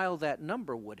say while that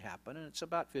number would happen, and it's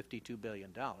about $52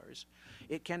 billion,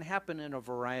 it can happen in a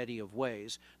variety of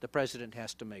ways. The President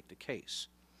has to make the case.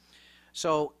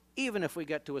 So even if we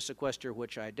get to a sequester,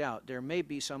 which I doubt, there may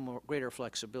be some more greater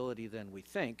flexibility than we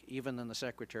think, even than the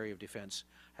Secretary of Defense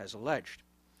has alleged.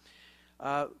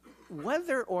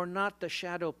 Whether or not the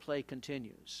shadow play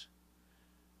continues,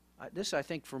 this, I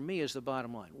think, for me, is the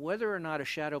bottom line. Whether or not a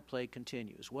shadow play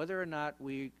continues, whether or not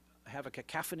we have a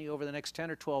cacophony over the next 10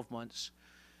 or 12 months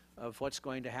of what's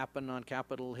going to happen on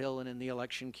Capitol Hill and in the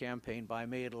election campaign, by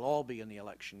May it'll all be in the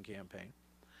election campaign,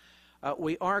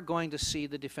 we are going to see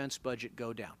the defense budget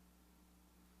go down.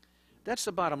 That's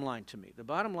the bottom line to me. The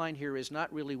bottom line here is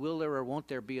not really will there or won't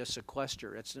there be a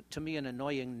sequester. It's, to me, an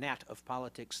annoying gnat of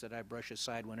politics that I brush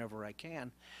aside whenever I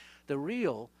can. The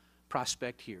real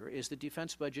prospect here is the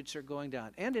defense budgets are going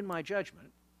down, and in my judgment,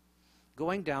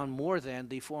 going down more than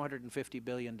the $450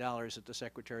 billion that the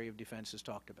Secretary of Defense has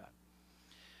talked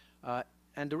about.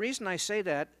 And the reason I say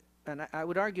that, and I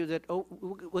would argue that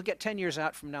we'll get 10 years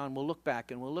out from now and we'll look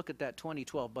back and we'll look at that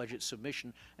 2012 budget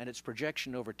submission and its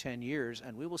projection over 10 years,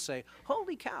 and we will say,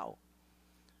 holy cow,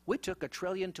 we took $1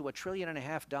 trillion to $1.5 trillion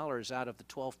out of the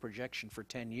 12 projection for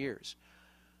 10 years.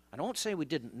 I don't say we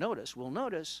didn't notice. We'll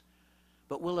notice,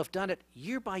 but we'll have done it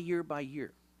year by year by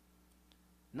year,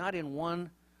 not in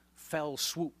one fell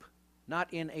swoop,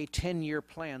 not in a 10-year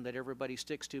plan that everybody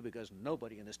sticks to, because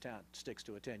nobody in this town sticks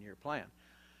to a 10-year plan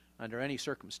under any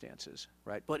circumstances,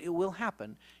 right? But it will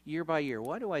happen year by year.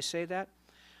 Why do I say that?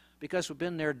 Because we've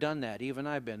been there, done that. Even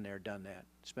I've been there, done that.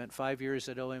 Spent 5 years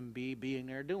at OMB being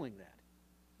there, doing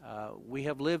that. We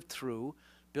have lived through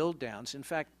build downs. In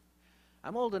fact,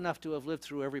 I'm old enough to have lived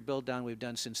through every build down we've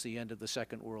done since the end of the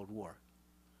Second World War.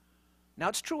 Now,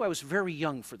 it's true I was very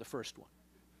young for the first one,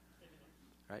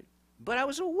 right? But I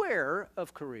was aware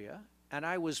of Korea, and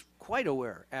I was quite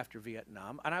aware after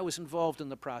Vietnam, and I was involved in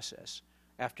the process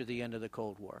after the end of the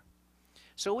Cold War.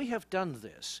 So we have done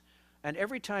this, and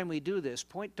every time we do this,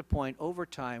 point to point, over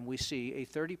time, we see a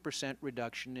 30%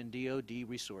 reduction in DoD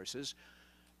resources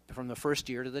from the first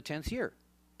year to the 10th year.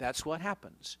 That's what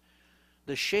happens.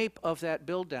 The shape of that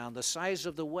build down, the size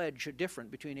of the wedge are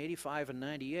different between 85 and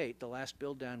 98. The last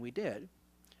build down we did,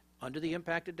 under the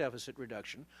impact of deficit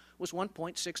reduction, was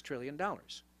 $1.6 trillion.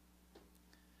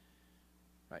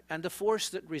 Right? And the force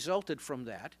that resulted from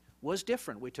that was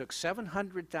different. We took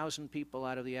 700,000 people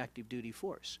out of the active duty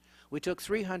force. We took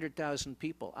 300,000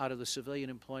 people out of the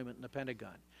civilian employment in the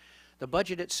Pentagon. The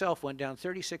budget itself went down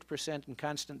 36% in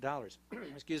constant dollars,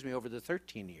 excuse me, over the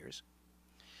 13 years.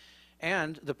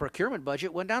 And the procurement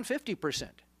budget went down 50%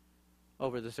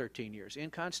 over the 13 years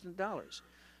in constant dollars.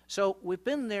 So we've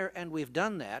been there and we've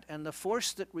done that, and the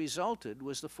force that resulted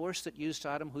was the force that used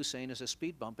Saddam Hussein as a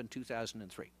speed bump in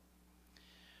 2003.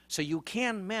 So you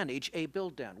can manage a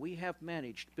build down. We have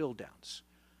managed build downs,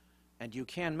 and you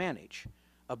can manage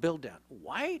a build down.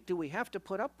 Why do we have to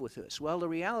put up with this? Well, the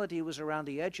reality was around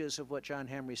the edges of what John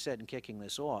Hamre said in kicking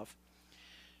this off.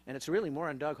 And it's really more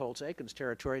on Doug Holtz-Aiken's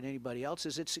territory than anybody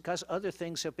else's. It's because other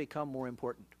things have become more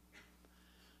important.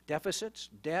 Deficits,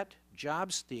 debt,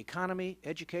 jobs, the economy,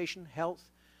 education,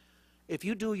 health. If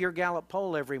you do your Gallup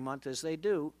poll every month, as they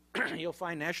do, you'll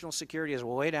find national security is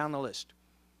way down the list.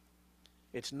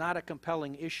 It's not a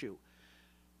compelling issue.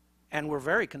 And we're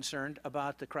very concerned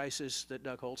about the crisis that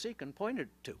Doug Holtz-Aiken pointed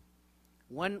to.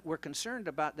 When we're concerned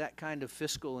about that kind of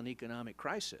fiscal and economic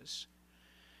crisis,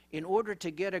 in order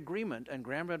to get agreement, and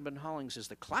Graham Redmond Hollings is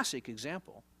the classic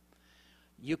example,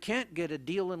 you can't get a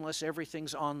deal unless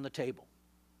everything's on the table.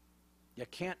 You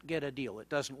can't get a deal. It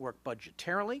doesn't work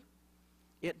budgetarily.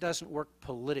 It doesn't work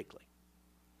politically.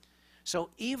 So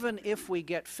even if we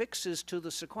get fixes to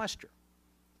the sequester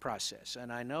process,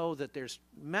 and I know that there's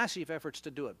massive efforts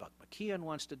to do it. Buck McKeon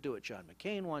wants to do it. John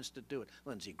McCain wants to do it.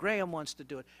 Lindsey Graham wants to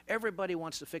do it. Everybody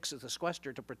wants to fix the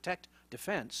sequester to protect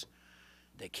defense.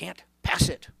 They can't pass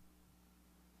it.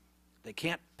 They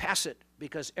can't pass it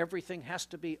because everything has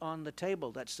to be on the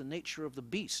table. That's the nature of the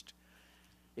beast.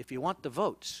 If you want the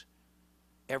votes,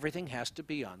 everything has to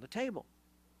be on the table.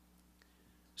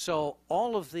 So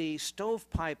all of the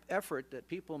stovepipe effort that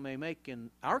people may make in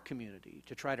our community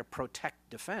to try to protect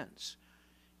defense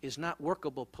is not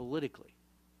workable politically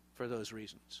for those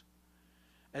reasons.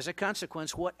 As a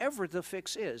consequence, whatever the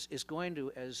fix is going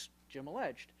to, as Jim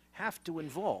alleged, have to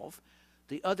involve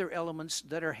the other elements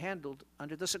that are handled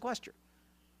under the sequester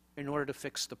in order to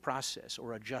fix the process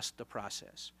or adjust the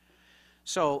process.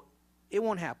 So it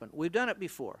won't happen. We've done it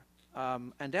before.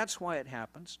 And that's why it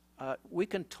happens. We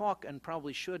can talk, and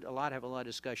probably should have a lot of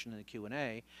discussion in the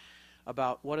Q&A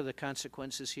about what are the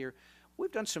consequences here.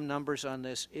 We've done some numbers on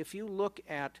this. If you look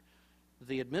at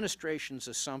the administration's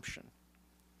assumption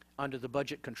under the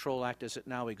Budget Control Act as it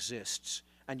now exists,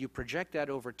 and you project that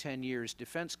over 10 years,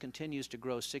 defense continues to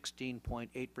grow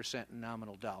 16.8% in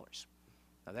nominal dollars.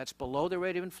 Now that's below the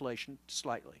rate of inflation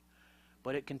slightly,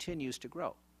 but it continues to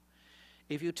grow.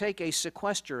 If you take a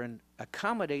sequester and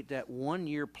accommodate that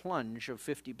one-year plunge of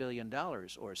 $50 billion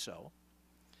or so,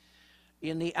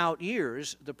 in the out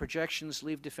years, the projections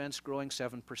leave defense growing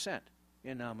 7%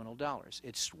 in nominal dollars.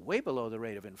 It's way below the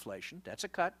rate of inflation. That's a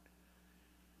cut.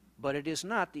 But it is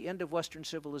not the end of Western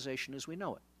civilization as we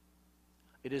know it.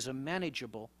 It is a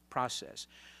manageable process.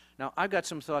 Now, I've got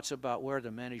some thoughts about where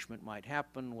the management might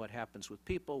happen, what happens with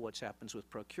people, what happens with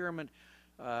procurement,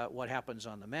 what happens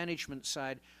on the management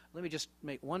side. Let me just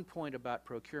make one point about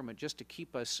procurement just to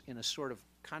keep us in a sort of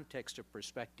context of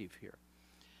perspective here.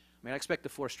 I mean, I expect the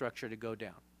force structure to go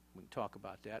down. We can talk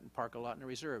about that and park a lot in the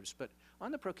reserves. But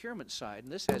on the procurement side,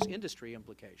 and this has industry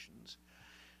implications,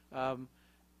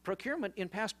 procurement in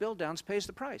past build-downs pays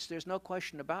the price. There's no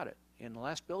question about it. In the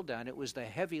last build-down, it was the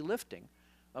heavy lifting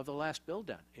of the last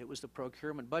build-down. It was the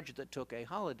procurement budget that took a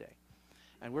holiday.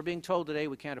 And we're being told today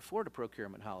we can't afford a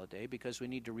procurement holiday because we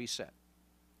need to reset.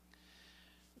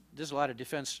 There's a lot of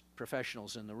defense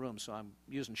professionals in the room, so I'm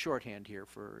using shorthand here.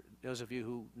 For those of you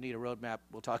who need a roadmap,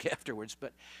 we'll talk afterwards.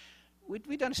 But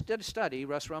did a study.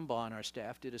 Russ Rumbaugh and our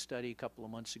staff did a study a couple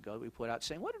of months ago that we put out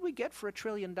saying, what did we get for $1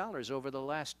 trillion over the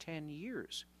last 10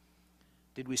 years?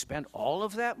 Did we spend all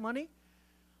of that money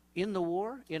in the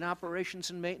war, in operations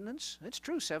and maintenance? It's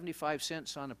true, 75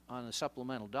 cents on a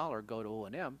supplemental dollar go to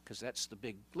O&M, because that's the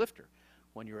big lifter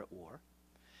when you're at war.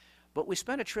 But we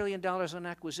spent $1 trillion on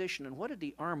acquisition, and what did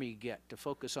the Army get to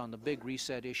focus on the big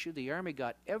reset issue? The Army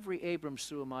got every Abrams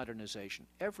through a modernization,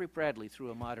 every Bradley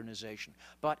through a modernization,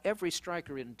 bought every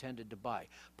Stryker it intended to buy,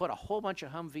 put a whole bunch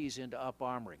of Humvees into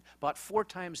up-armoring, bought 4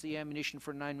 times the ammunition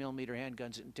for 9mm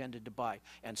handguns it intended to buy,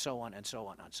 and so on and so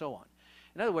on and so on.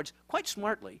 In other words, quite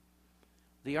smartly,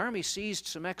 the Army seized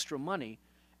some extra money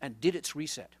and did its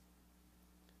reset.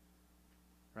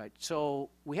 Right? So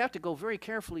we have to go very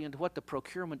carefully into what the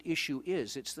procurement issue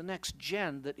is. It's the next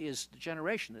gen that is the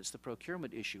generation that's the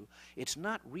procurement issue. It's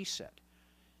not reset.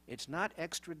 It's not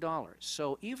extra dollars.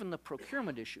 So even the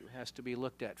procurement issue has to be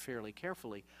looked at fairly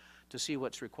carefully to see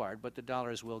what's required, but the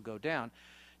dollars will go down.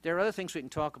 There are other things we can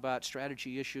talk about,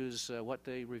 strategy issues, what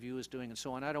the review is doing, and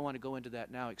so on. I don't want to go into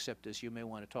that now, except as you may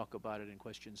want to talk about it in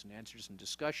questions and answers and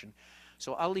discussion.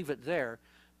 So I'll leave it there.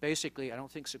 Basically, I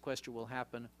don't think sequester will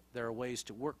happen. There are ways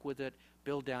to work with it.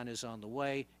 Build down is on the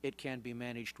way. It can be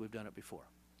managed. We've done it before.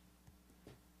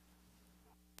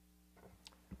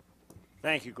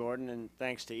 Thank you, Gordon, and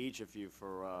thanks to each of you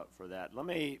for that. Let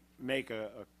me make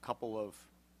a couple of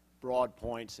broad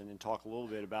points and then talk a little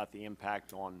bit about the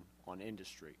impact on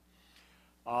industry.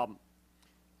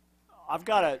 I've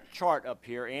got a chart up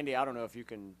here. Andy, I don't know if you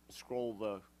can scroll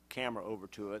the camera over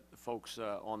to it. The folks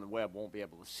on the web won't be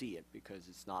able to see it because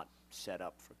it's not set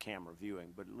up for camera viewing,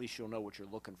 but at least you'll know what you're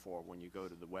looking for when you go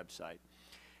to the website.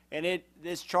 And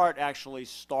this chart actually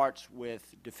starts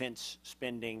with defense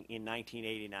spending in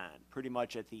 1989, pretty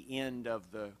much at the end of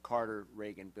the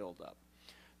Carter-Reagan buildup.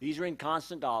 These are in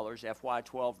constant dollars,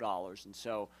 FY12 dollars, and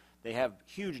so they have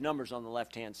huge numbers on the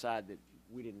left-hand side that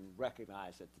we didn't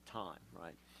recognize at the time,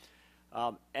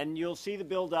 right? And you'll see the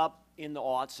buildup in the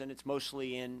aughts, and it's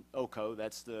mostly in OCO.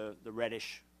 That's the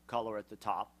reddish color at the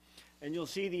top. And you'll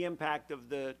see the impact of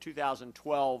the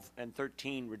 2012 and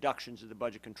 13 reductions of the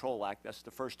Budget Control Act. That's the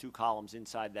first two columns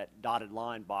inside that dotted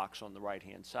line box on the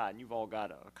right-hand side. And you've all got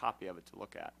a copy of it to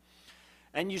look at.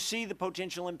 And you see the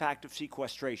potential impact of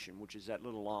sequestration, which is that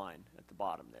little line at the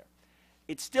bottom there.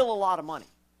 It's still a lot of money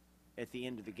at the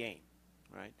end of the game,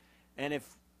 right? And if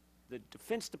the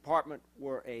Defense Department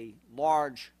were a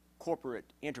large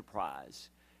corporate enterprise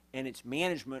and its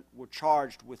management were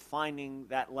charged with finding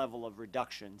that level of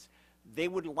reductions, they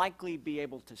would likely be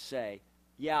able to say,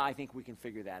 yeah, I think we can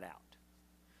figure that out.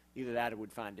 Either that or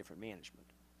would find different management,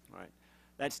 right?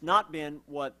 That's not been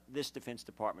what this Defense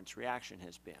Department's reaction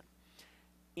has been,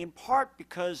 in part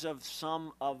because of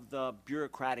some of the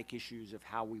bureaucratic issues of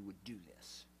how we would do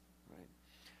this, right?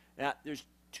 Now, there's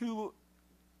two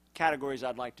categories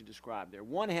I'd like to describe there.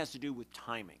 One has to do with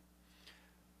timing.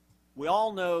 We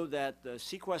all know that the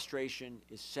sequestration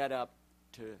is set up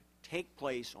to take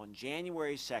place on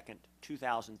January 2nd,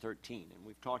 2013. And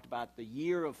we've talked about the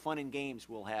year of fun and games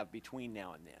we'll have between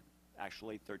now and then,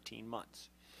 actually 13 months.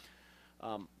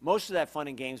 Most of that fun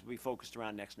and games will be focused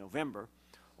around next November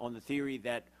on the theory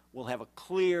that we'll have a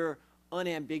clear,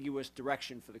 unambiguous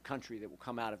direction for the country that will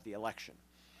come out of the election.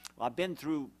 Well, I've been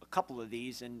through a couple of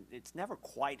these, and it's never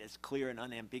quite as clear and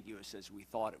unambiguous as we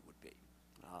thought it would be.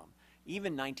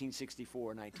 Even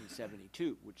 1964 and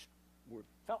 1972, which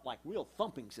felt like real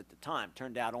thumpings at the time,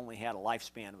 turned out only had a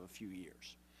lifespan of a few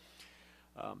years.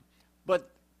 But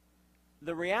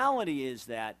the reality is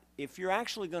that if you're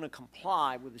actually going to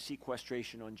comply with the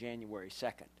sequestration on January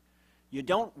 2nd, you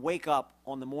don't wake up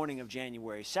on the morning of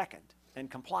January 2nd and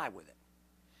comply with it.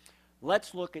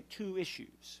 Let's look at two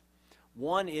issues.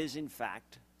 One is, in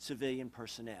fact, civilian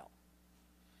personnel.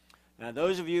 Now,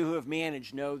 those of you who have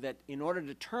managed know that in order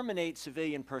to terminate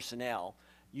civilian personnel,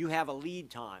 you have a lead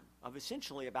time of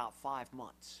essentially about 5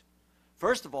 months.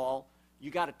 First of all, you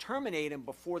got to terminate them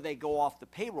before they go off the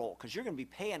payroll, because you're going to be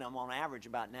paying them on average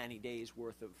about 90 days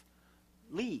worth of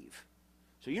leave.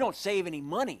 So you don't save any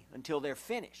money until they're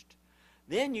finished.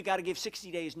 Then you got to give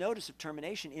 60 days notice of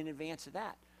termination in advance of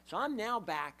that. So I'm now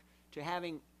back to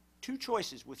having two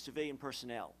choices with civilian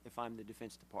personnel if I'm the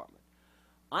Defense Department.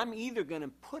 I'm either going to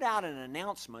put out an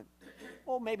announcement,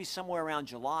 well, maybe somewhere around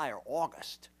July or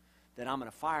August, that I'm going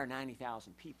to fire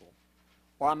 90,000 people,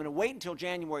 or I'm going to wait until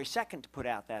January 2nd to put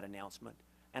out that announcement,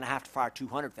 and I have to fire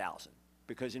 200,000,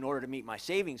 because in order to meet my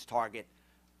savings target,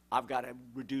 I've got to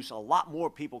reduce a lot more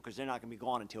people because they're not going to be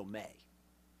gone until May.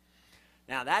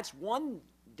 Now, that's one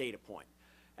data point.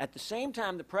 At the same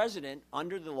time, the President,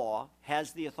 under the law,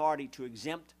 has the authority to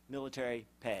exempt military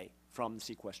pay from the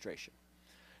sequestration.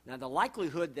 Now, the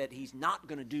likelihood that he's not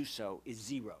going to do so is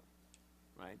zero,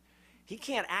 right? He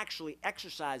can't actually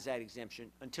exercise that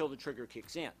exemption until the trigger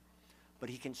kicks in, but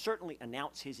he can certainly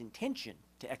announce his intention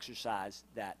to exercise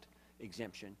that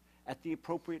exemption at the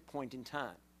appropriate point in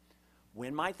time.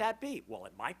 When might that be? Well,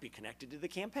 it might be connected to the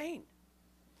campaign.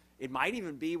 It might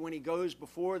even be when he goes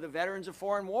before the Veterans of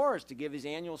Foreign Wars to give his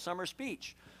annual summer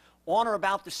speech. On or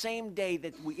about the same day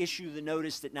that we issue the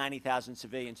notice that 90,000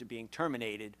 civilians are being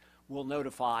terminated, we'll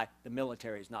notify the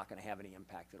military is not going to have any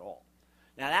impact at all.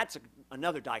 Now, that's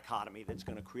another dichotomy that's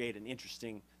going to create an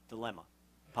interesting dilemma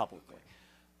publicly.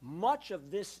 Much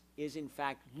of this is, in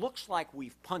fact, looks like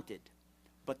we've punted,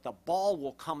 but the ball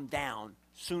will come down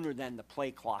sooner than the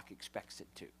play clock expects it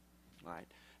to, right?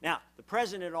 Now, the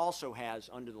President also has,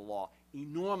 under the law,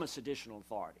 enormous additional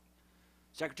authority.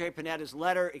 Secretary Panetta's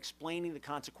letter explaining the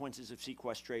consequences of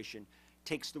sequestration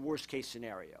takes the worst-case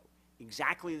scenario,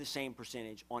 exactly the same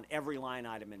percentage on every line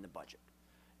item in the budget.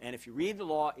 And if you read the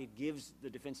law, it gives the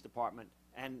Defense Department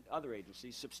and other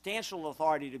agencies substantial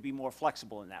authority to be more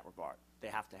flexible in that regard. They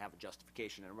have to have a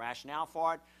justification and a rationale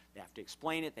for it. They have to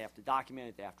explain it. They have to document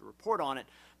it. They have to report on it.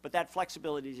 But that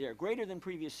flexibility is there, greater than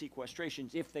previous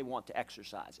sequestrations if they want to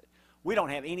exercise it. We don't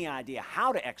have any idea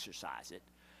how to exercise it,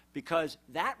 because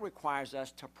that requires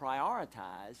us to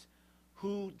prioritize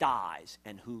who dies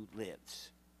and who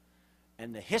lives.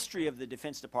 And the history of the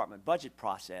Defense Department budget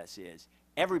process is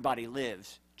everybody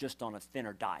lives just on a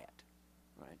thinner diet,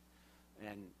 right?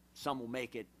 And some will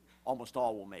make it, almost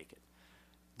all will make it.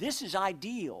 This is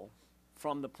ideal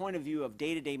from the point of view of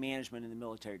day-to-day management in the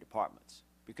military departments,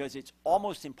 because it's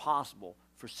almost impossible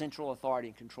for central authority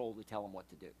and control to tell them what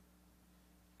to do.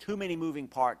 Too many moving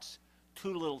parts,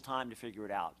 too little time to figure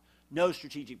it out, no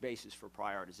strategic basis for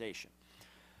prioritization.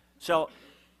 So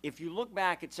if you look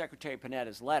back at Secretary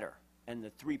Panetta's letter and the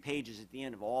 3 pages at the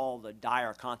end of all the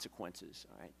dire consequences,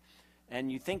 all right, and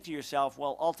you think to yourself,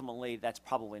 well, ultimately, that's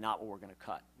probably not what we're going to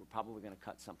cut. We're probably going to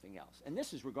cut something else. And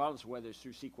this is regardless of whether it's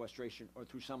through sequestration or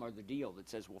through some other deal that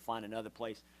says we'll find another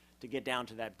place to get down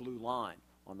to that blue line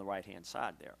on the right-hand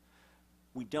side there.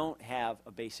 We don't have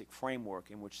a basic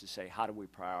framework in which to say, how do we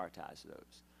prioritize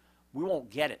those? We won't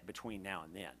get it between now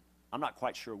and then. I'm not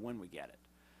quite sure when we get it.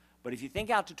 But if you think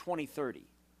out to 2030,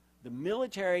 the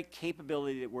military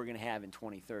capability that we're going to have in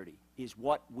 2030 is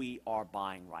what we are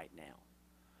buying right now.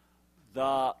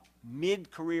 The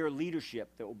mid-career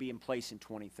leadership that will be in place in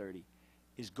 2030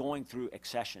 is going through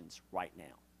accessions right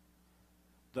now.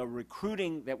 The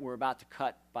recruiting that we're about to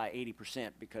cut by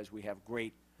 80% because we have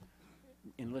great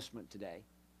enlistment today,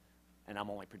 and I'm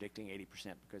only predicting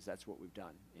 80% because that's what we've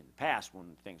done in the past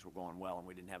when things were going well and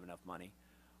we didn't have enough money,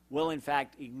 will in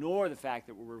fact ignore the fact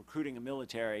that we're recruiting a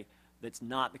military that's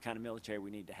not the kind of military we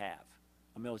need to have,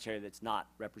 a military that's not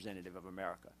representative of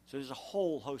America. So there's a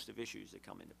whole host of issues that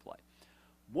come into play.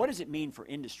 What does it mean for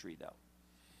industry, though?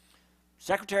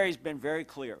 Secretary's been very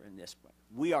clear in this.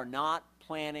 We are not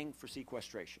planning for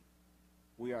sequestration.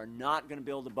 We are not going to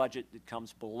build a budget that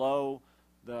comes below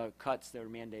the cuts that are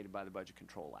mandated by the Budget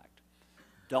Control Act.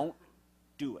 Don't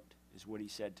do it, is what he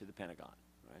said to the Pentagon.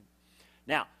 Right?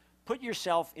 Now, put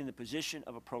yourself in the position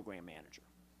of a program manager.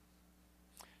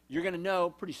 You're going to know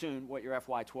pretty soon what your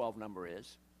FY12 number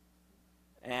is,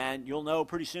 and you'll know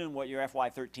pretty soon what your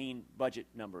FY13 budget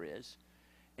number is,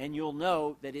 and you'll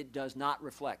know that it does not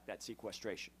reflect that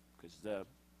sequestration, because the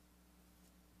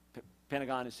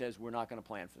Pentagon says we're not going to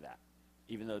plan for that,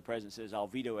 even though the President says I'll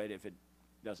veto it if it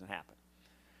doesn't happen.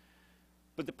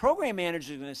 But the program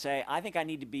manager is going to say, I think I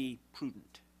need to be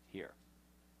prudent here.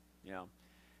 You know,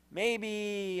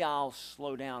 maybe I'll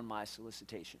slow down my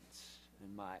solicitations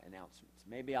and my announcements.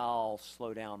 Maybe I'll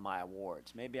slow down my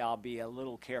awards. Maybe I'll be a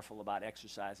little careful about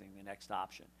exercising the next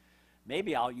option.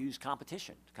 Maybe I'll use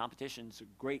competition. Competition's a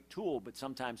great tool, but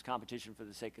sometimes competition for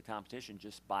the sake of competition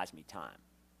just buys me time.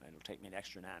 It'll take me an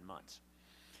extra 9 months.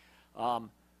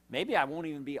 Maybe I won't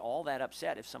even be all that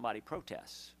upset if somebody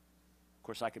protests. Of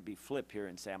course, I could be flip here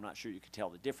and say I'm not sure you could tell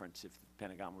the difference if the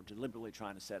Pentagon were deliberately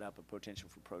trying to set up a potential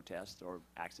for protest or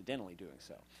accidentally doing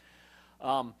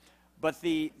so. But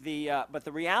the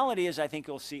reality is I think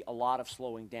you'll see a lot of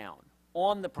slowing down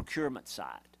on the procurement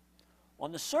side.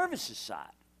 On the services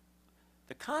side,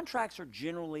 the contracts are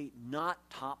generally not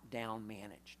top-down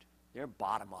managed. They're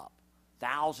bottom-up.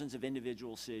 Thousands of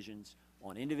individual decisions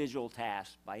on individual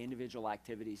tasks by individual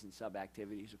activities and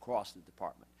sub-activities across the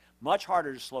department. Much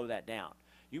harder to slow that down.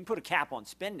 You can put a cap on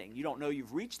spending. You don't know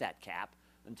you've reached that cap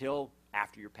until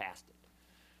after you're past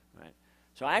it. Right?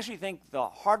 So I actually think the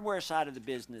hardware side of the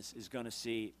business is going to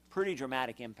see pretty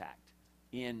dramatic impact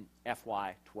in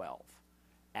FY12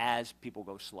 as people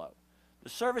go slow. The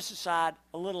services side,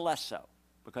 a little less so,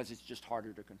 because it's just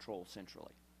harder to control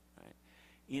centrally. Right?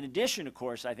 In addition, of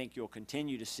course, I think you'll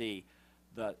continue to see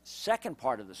the second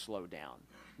part of the slowdown,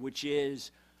 which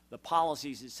is the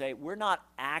policies that say we're not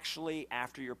actually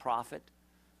after your profit,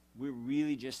 we're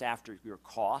really just after your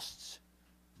costs,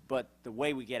 but the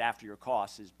way we get after your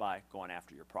costs is by going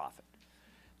after your profit.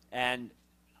 And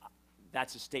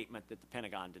that's a statement that the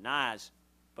Pentagon denies,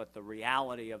 but the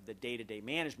reality of the day-to-day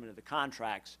management of the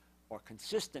contracts are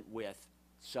consistent with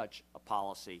such a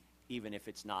policy, even if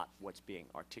it's not what's being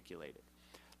articulated.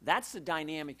 That's the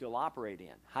dynamic you'll operate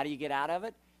in. How do you get out of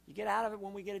it? You get out of it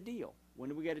when we get a deal. When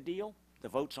do we get a deal? The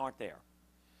votes aren't there.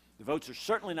 The votes are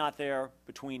certainly not there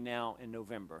between now and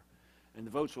November, and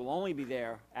the votes will only be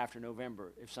there after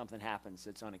November if something happens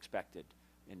that's unexpected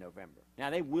in November. Now,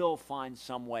 they will find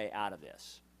some way out of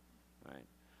this. Right?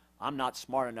 I'm not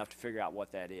smart enough to figure out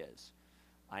what that is.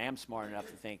 I am smart enough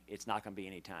to think it's not going to be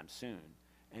anytime soon.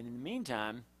 And in the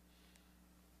meantime,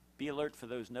 be alert for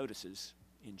those notices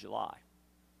in July.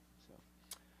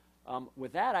 So,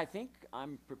 with that, I think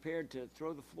I'm prepared to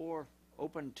throw the floor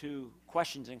open to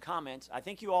questions and comments. I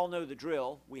think you all know the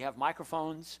drill. We have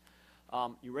microphones.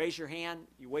 You raise your hand.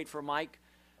 You wait for a mic.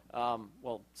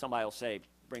 Well, somebody will say,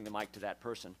 bring the mic to that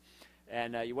person.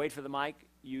 And you wait for the mic.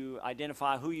 You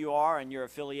identify who you are and your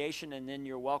affiliation, and then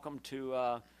you're welcome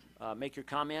to make your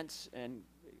comments. And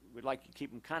we'd like you to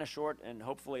keep them kind of short, and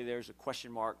hopefully there's a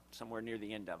question mark somewhere near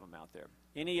the end of them out there.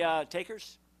 Any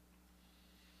takers?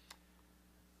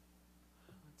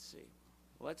 Let's see.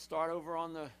 Let's start over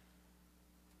on the...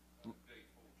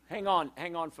 Hang on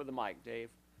for the mic, Dave.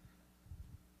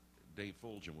 Dave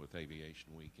Fulgham with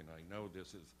Aviation Week, and I know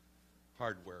this is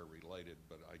hardware related,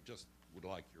 but I just would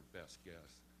like your best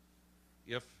guess.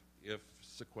 If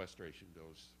sequestration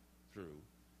goes through,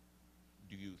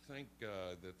 do you think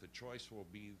that the choice will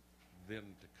be then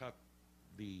to cut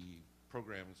the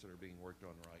programs that are being worked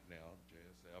on right now,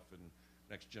 JSF and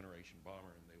Next Generation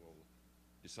Bomber, and they will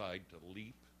decide to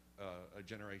leap a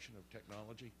generation of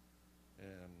technology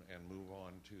and move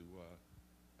on to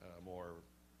more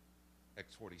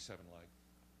X-47-like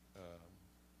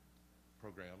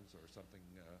programs or something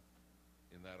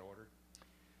in that order?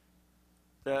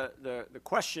 The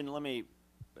question,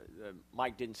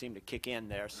 Mike didn't seem to kick in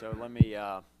there, so let me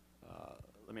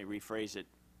rephrase it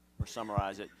or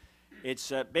summarize it.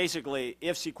 It's basically,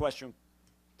 if sequestration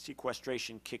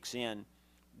kicks in,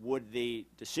 would the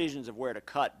decisions of where to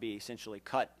cut be essentially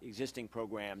cut existing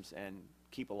programs and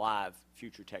keep alive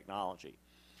future technology?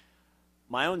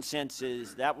 My own sense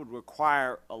is that would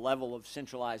require a level of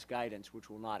centralized guidance which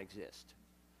will not exist.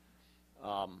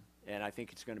 And I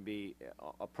think it's going to be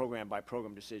a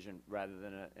program-by-program decision rather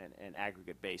than an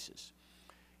aggregate basis.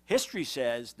 History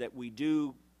says that we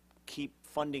do keep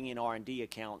funding in R&D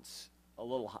accounts a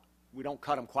little. We don't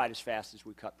cut them quite as fast as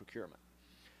we cut procurement.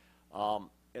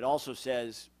 It also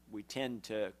says we tend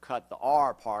to cut the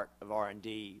R part of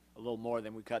R&D a little more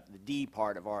than we cut the D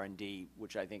part of R&D,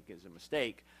 which I think is a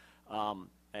mistake, and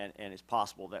it's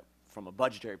possible that from a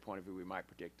budgetary point of view we might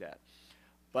predict that.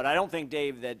 But I don't think,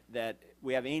 Dave, that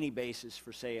we have any basis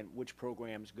for saying which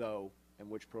programs go and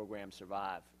which programs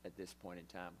survive at this point in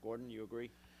time. Gordon, you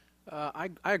agree? I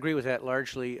agree with that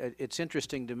largely. It's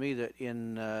interesting to me that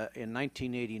in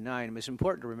 1989, it's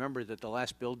important to remember that the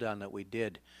last build-down that we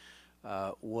did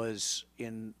was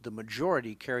in the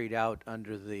majority carried out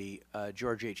under the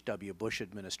George H.W. Bush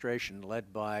administration,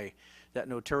 led by that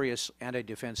notorious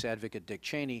anti-defense advocate Dick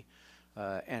Cheney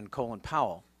and Colin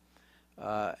Powell.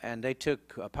 And they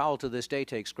took, Powell to this day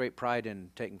takes great pride in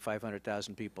taking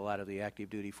 500,000 people out of the active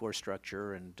duty force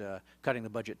structure and cutting the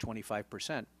budget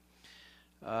 25%.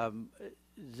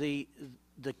 The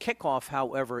kickoff,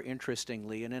 however,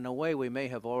 interestingly, and in a way we may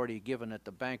have already given at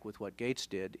the bank with what Gates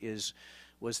did,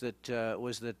 was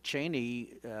that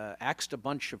Cheney axed a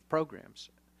bunch of programs.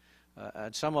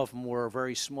 And some of them were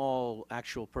very small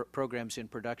actual programs in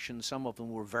production. Some of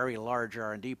them were very large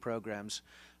R&D programs,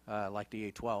 like the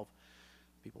A-12.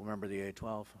 People remember the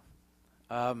A-12.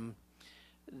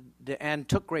 And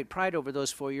took great pride over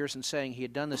those 4 years in saying he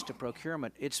had done this to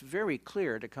procurement. It's very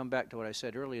clear, to come back to what I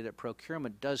said earlier, that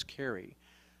procurement does carry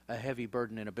a heavy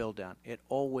burden in a build-down. It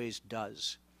always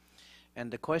does. And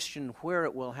the question where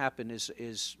it will happen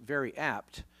is very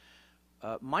apt.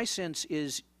 My sense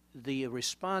is the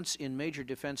response in major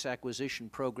defense acquisition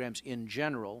programs in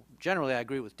general, generally I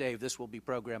agree with Dave, this will be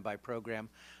program by program,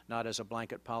 not as a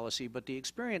blanket policy, but the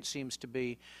experience seems to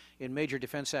be in major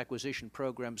defense acquisition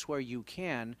programs where you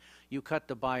cut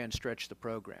the buy and stretch the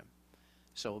program.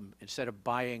 So instead of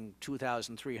buying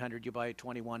 2,300, you buy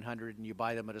 2,100 and you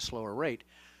buy them at a slower rate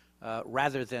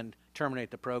rather than terminate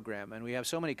the program. And we have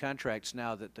so many contracts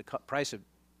now that the price of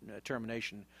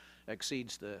termination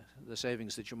exceeds the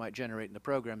savings that you might generate in the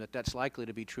program, that's likely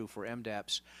to be true for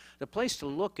MDAPs. The place to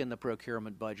look in the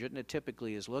procurement budget, and it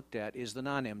typically is looked at, is the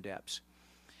non-MDAPs.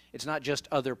 It's not just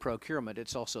other procurement,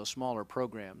 it's also smaller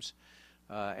programs.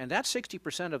 And that's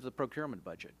 60% of the procurement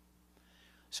budget.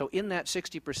 So in that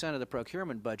 60% of the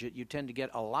procurement budget, you tend to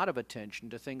get a lot of attention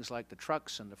to things like the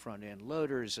trucks and the front-end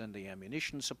loaders and the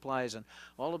ammunition supplies and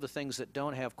all of the things that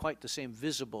don't have quite the same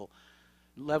visible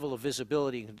level of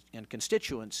visibility and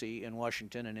constituency in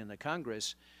Washington and in the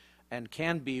Congress, and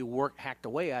can be hacked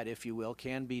away at, if you will,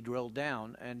 can be drilled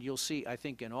down. And you'll see, I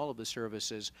think, in all of the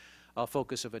services, a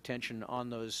focus of attention on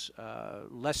those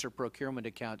lesser procurement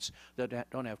accounts that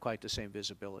don't have quite the same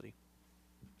visibility.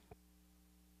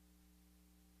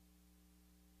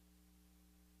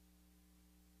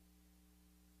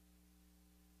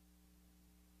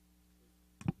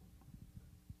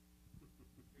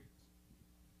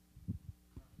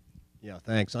 Yeah,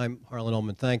 thanks. I'm Harlan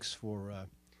Ullman. Thanks for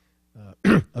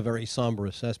a very somber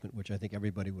assessment, which I think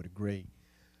everybody would agree.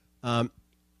 I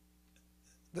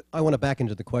want to back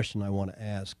into the question I want to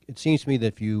ask. It seems to me that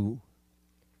if you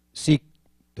seek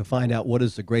to find out what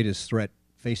is the greatest threat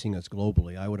facing us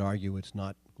globally, I would argue it's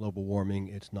not global warming,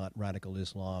 it's not radical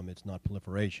Islam, it's not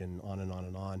proliferation, on and on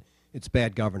and on. It's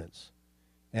bad governance.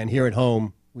 And here at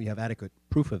home, we have adequate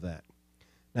proof of that.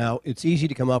 Now, it's easy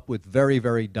to come up with very,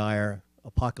 very dire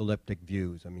apocalyptic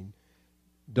views. I mean,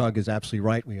 Doug is absolutely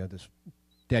right. We have this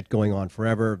debt going on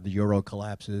forever. The euro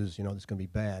collapses. You know, it's going to be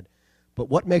bad. But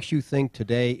what makes you think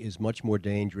today is much more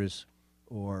dangerous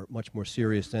or much more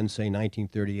serious than, say,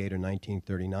 1938 or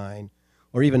 1939,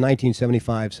 or even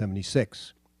 1975,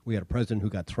 76. We had a president who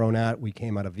got thrown out. We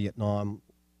came out of Vietnam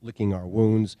licking our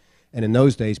wounds. And in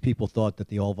those days, people thought that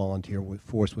the all-volunteer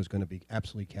force was going to be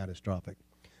absolutely catastrophic.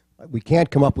 We can't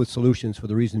come up with solutions for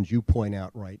the reasons you point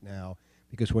out right now,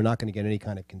 because we're not going to get any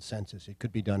kind of consensus. It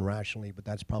could be done rationally, but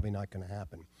that's probably not going to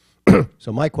happen.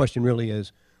 So my question really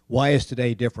is, why is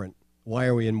today different? Why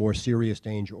are we in more serious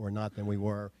danger or not than we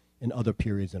were in other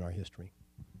periods in our history?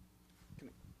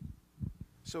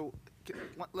 So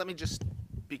let me just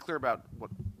be clear about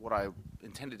what I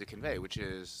intended to convey, which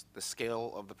is the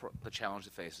scale of the challenge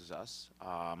that faces us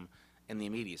and the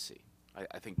immediacy.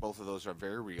 I think both of those are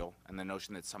very real, and the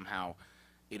notion that somehow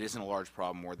it isn't a large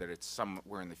problem or that it's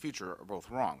somewhere in the future are both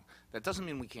wrong. That doesn't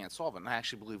mean we can't solve it, and I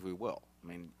actually believe we will. I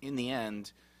mean, in the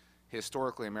end,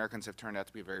 historically, Americans have turned out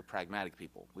to be very pragmatic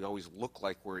people. We always look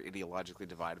like we're ideologically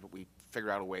divided, but we figure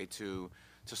out a way to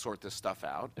sort this stuff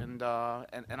out, and I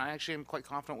actually am quite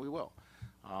confident we will.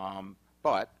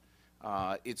 But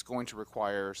it's going to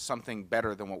require something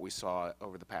better than what we saw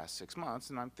over the past 6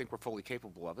 months, and I think we're fully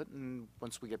capable of it, and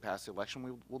once we get past the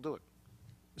election, we'll do it.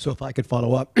 So if I could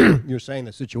follow up, you're saying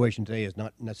the situation today is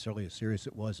not necessarily as serious as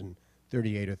it was in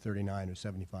 38 or 39 or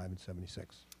 75 and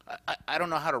 76. I don't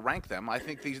know how to rank them. I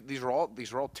think these are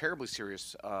all terribly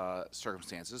serious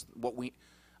circumstances.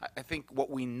 I think what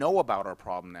we know about our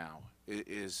problem now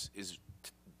is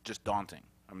just daunting.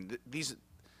 I mean,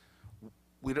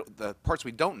 the parts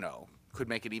we don't know could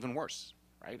make it even worse,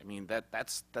 right? I mean,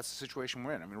 that's the situation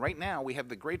we're in. I mean, right now we have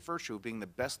the great virtue of being the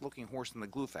best-looking horse in the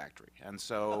glue factory, and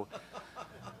so.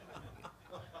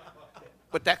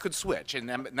 But that could switch, and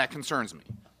that concerns me.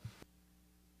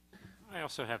 I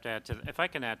also have to add to, if I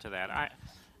can add to that,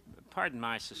 pardon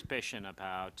my suspicion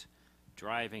about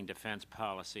driving defense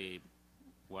policy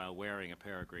while wearing a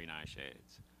pair of green eye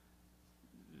shades.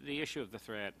 The issue of the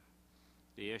threat,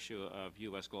 the issue of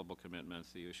U.S. global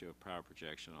commitments, the issue of power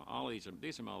projection, all these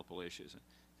are multiple issues.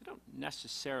 They don't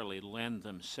necessarily lend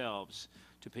themselves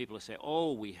to people to say,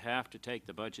 oh, we have to take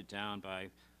the budget down by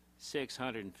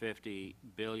 $650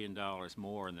 billion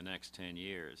more in the next 10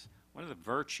 years. One of the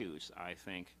virtues, I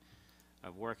think,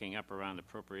 of working up around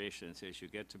appropriations is you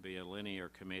get to be a linear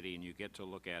committee and you get to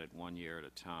look at it 1 year at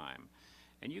a time.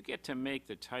 And you get to make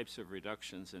the types of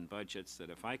reductions in budgets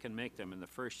that if I can make them in the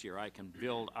first year, I can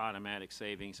build automatic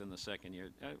savings in the second year.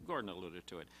 Gordon alluded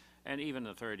to it. And even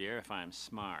the third year if I'm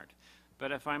smart.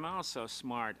 But if I'm also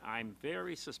smart, I'm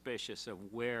very suspicious of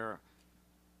where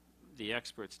the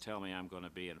experts tell me I'm going to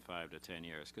be in 5 to 10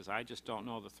 years, because I just don't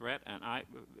know the threat. And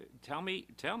tell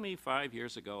me 5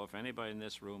 years ago if anybody in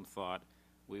this room thought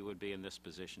we would be in this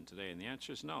position today, and the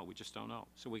answer is no. We just don't know.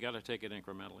 So we got to take it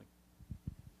incrementally.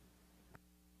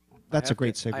 That's a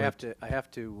great segue. I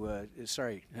have to.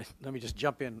 Sorry, let me just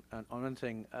jump in on one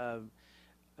thing.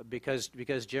 Because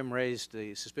Jim raised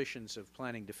the suspicions of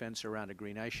planning defense around a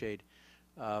green eye shade.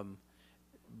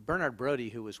 Bernard Brodie,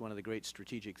 who was one of the great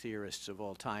strategic theorists of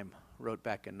all time, wrote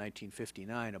back in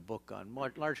 1959 a book on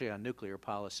largely on nuclear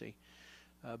policy.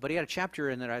 But he had a chapter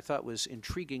in that I thought was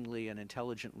intriguingly and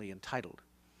intelligently entitled,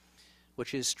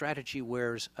 which is Strategy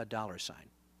Wears a $.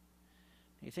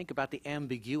 You think about the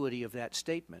ambiguity of that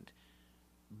statement,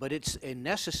 but it's a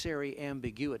necessary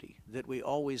ambiguity that we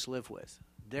always live with.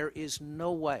 There is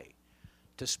no way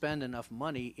to spend enough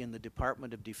money in the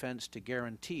Department of Defense to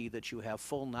guarantee that you have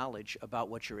full knowledge about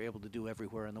what you're able to do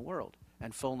everywhere in the world,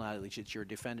 and full knowledge that you're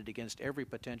defended against every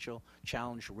potential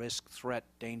challenge, risk, threat,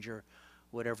 danger,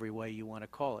 whatever way you want to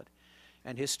call it.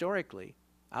 And historically,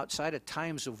 outside of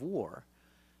times of war,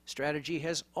 strategy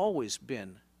has always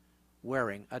been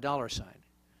wearing a $.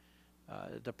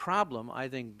 The problem, I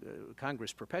think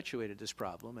Congress perpetuated this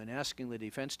problem in asking the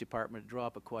Defense Department to draw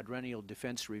up a quadrennial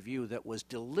defense review that was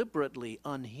deliberately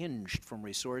unhinged from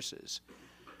resources,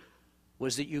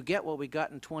 was that you get what we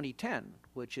got in 2010,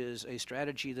 which is a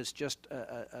strategy that's just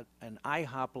an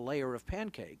IHOP layer of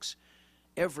pancakes.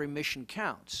 Every mission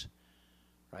counts,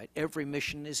 right? Every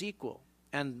mission is equal.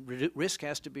 And risk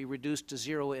has to be reduced to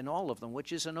zero in all of them,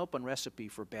 which is an open recipe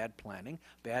for bad planning,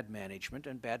 bad management,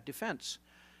 and bad defense.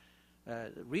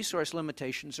 Resource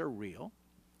limitations are real.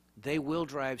 They will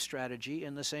drive strategy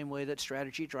in the same way that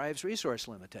strategy drives resource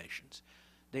limitations.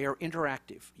 They are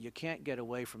interactive. You can't get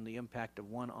away from the impact of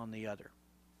one on the other.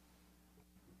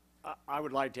 I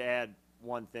would like to add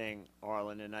one thing,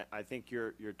 Arlen, and I think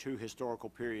your two historical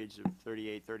periods of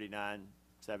 38, 39,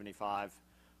 75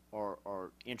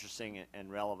 are interesting and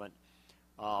relevant.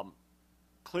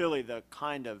 Clearly, the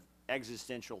kind of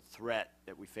existential threat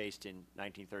that we faced in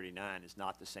 1939 is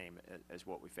not the same as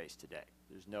what we face today.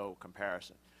 There's no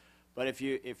comparison. But if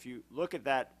you look at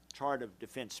that chart of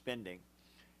defense spending,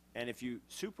 and if you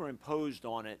superimposed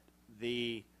on it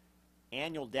the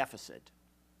annual deficit,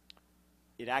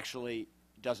 it actually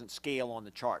doesn't scale on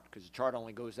the chart because the chart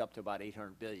only goes up to about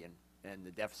 800 billion and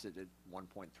the deficit at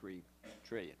 1.3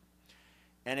 trillion.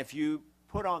 And if you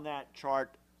put on that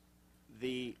chart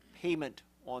the payment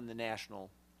on the national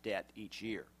debt each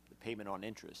year, the payment on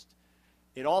interest,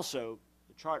 it also,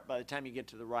 the chart by the time you get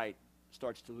to the right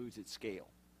starts to lose its scale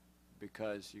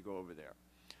because you go over there.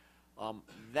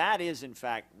 That is in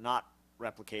fact not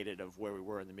replicated of where we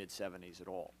were in the mid-70s at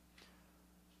all.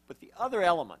 But the other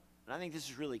element, and I think this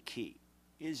is really key,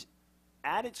 is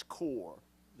at its core,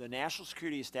 the national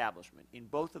security establishment in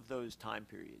both of those time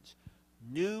periods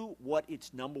knew what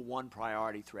its number one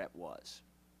priority threat was.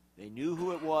 They knew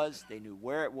who it was, they knew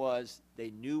where it was,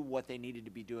 they knew what they needed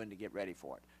to be doing to get ready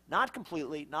for it. Not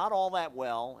completely, not all that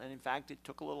well, and in fact it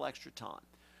took a little extra time.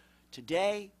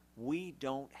 Today, we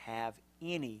don't have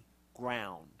any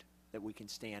ground that we can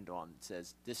stand on that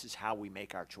says this is how we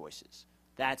make our choices.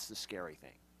 That's the scary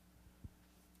thing.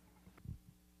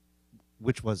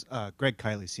 Which was Greg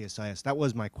Kiley, CSIS. That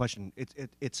was my question.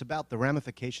 It's about the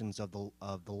ramifications of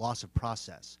the loss of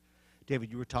process.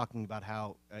 David, you were talking about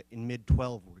how in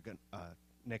mid-12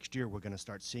 next year we're going to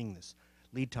start seeing this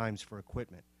lead times for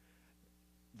equipment.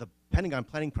 The Pentagon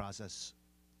planning process,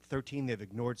 13 they've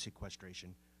ignored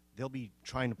sequestration. They'll be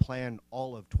trying to plan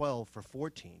all of 12 for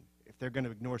 14. If they're going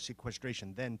to ignore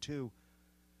sequestration then too,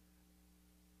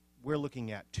 we're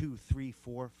looking at 2, 3,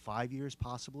 4, 5 years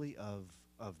possibly of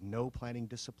no planning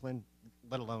discipline,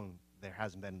 let alone there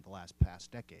hasn't been in the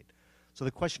past decade. So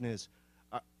the question is,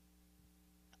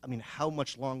 I mean, how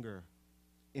much longer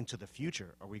into the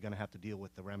future are we going to have to deal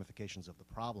with the ramifications of the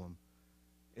problem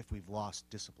if we've lost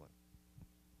discipline?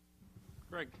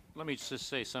 Greg, let me just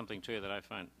say something to you that I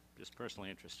find just personally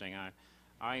interesting.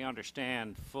 I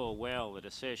understand full well the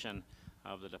decision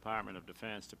of the Department of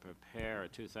Defense to prepare a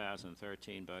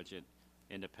 2013 budget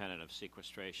independent of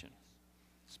sequestration.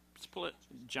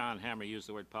 John Hamre used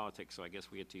the word politics, so I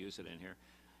guess we get to use it in here.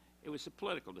 It was a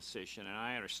political decision, and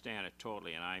I understand it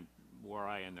totally, and were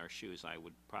I in their shoes, I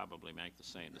would probably make the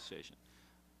same decision.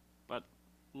 But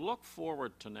look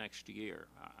forward to next year.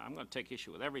 I'm going to take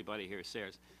issue with everybody here who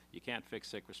says you can't fix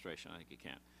sequestration. I think you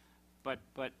can.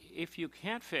 But if you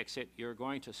can't fix it, you're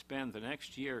going to spend the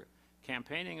next year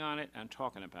campaigning on it and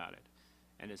talking about it.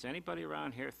 And does anybody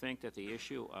around here think that the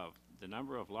issue of the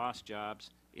number of lost jobs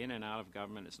in and out of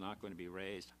government is not going to be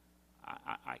raised?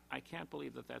 I can't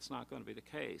believe that that's not going to be the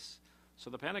case. So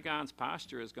the Pentagon's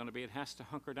posture is going to be it has to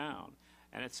hunker down.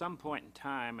 And at some point in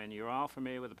time, and you're all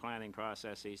familiar with the planning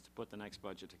processes to put the next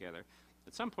budget together,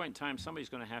 at some point in time somebody's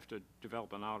going to have to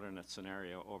develop an alternate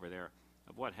scenario over there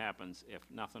of what happens if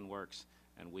nothing works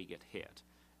and we get hit.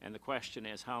 And the question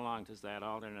is, how long does that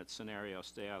alternate scenario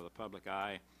stay out of the public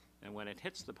eye? And when it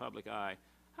hits the public eye,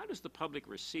 how does the public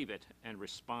receive it and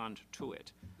respond to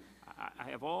it? I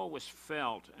have always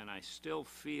felt, and I still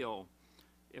feel,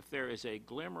 if there is a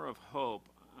glimmer of hope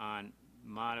on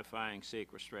modifying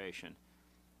sequestration,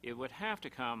 it would have to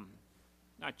come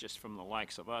not just from the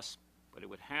likes of us, but it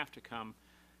would have to come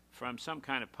from some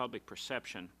kind of public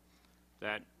perception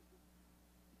that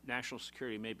national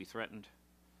security may be threatened,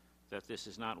 that this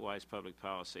is not wise public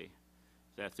policy,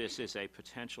 that this is a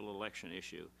potential election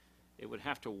issue. It would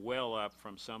have to well up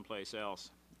from someplace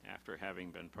else after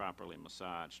having been properly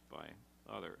massaged by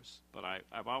others. But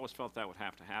I've always felt that would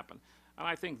have to happen. And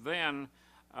I think then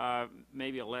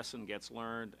maybe a lesson gets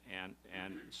learned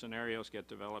and scenarios get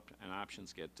developed and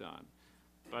options get done.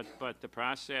 But the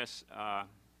process,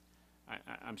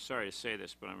 I'm sorry to say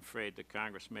this, but I'm afraid that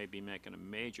Congress may be making a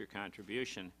major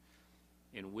contribution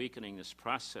in weakening this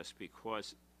process,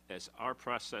 because as our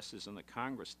processes in the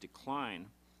Congress decline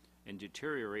and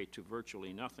deteriorate to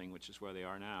virtually nothing, which is where they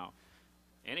are now,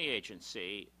 any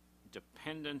agency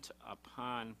dependent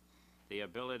upon the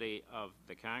ability of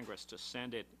the Congress to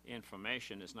send it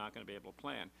information is not going to be able to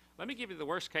plan. Let me give you the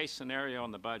worst case scenario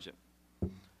in the budget.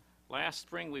 Last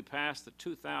spring we passed the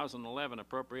 2011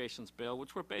 appropriations bill,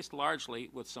 which were based largely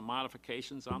with some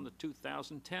modifications on the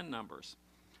 2010 numbers.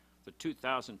 The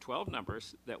 2012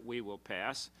 numbers that we will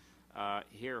pass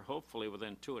here hopefully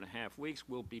within 2.5 weeks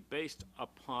will be based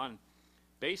upon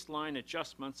baseline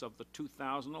adjustments of the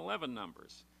 2011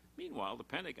 numbers. Meanwhile, the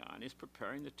Pentagon is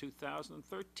preparing the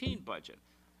 2013 budget.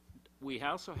 We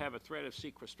also have a threat of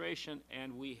sequestration,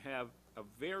 and we have a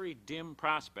very dim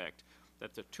prospect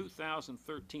that the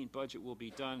 2013 budget will be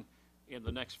done in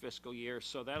the next fiscal year,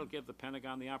 so that'll give the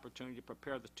Pentagon the opportunity to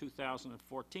prepare the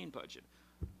 2014 budget.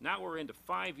 Now we're into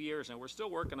 5 years, and we're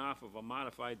still working off of a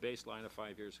modified baseline of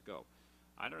 5 years ago.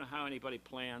 I don't know how anybody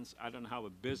plans. I don't know how a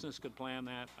business could plan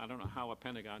that. I don't know how a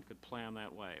Pentagon could plan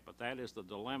that way. But that is the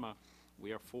dilemma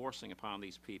we are forcing upon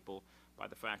these people by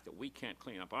the fact that we can't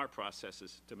clean up our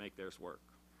processes to make theirs work.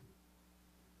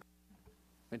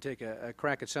 I'm going to take a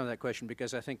crack at some of that question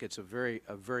because I think it's a very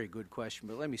good question.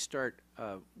 But let me start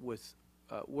with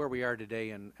where we are today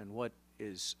and what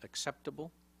is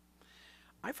acceptable.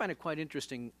 I find it quite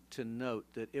interesting to note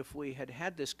that if we had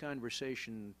had this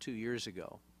conversation 2 years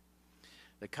ago,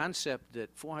 the concept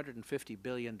that $450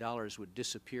 billion would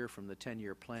disappear from the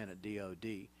 10-year plan at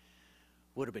DOD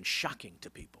would have been shocking to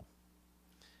people.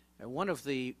 And one of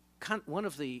the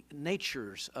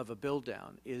natures of a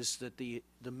build-down is that the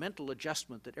mental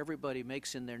adjustment that everybody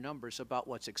makes in their numbers about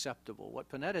what's acceptable. What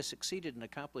Panetta succeeded in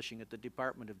accomplishing at the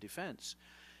Department of Defense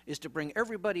is to bring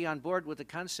everybody on board with the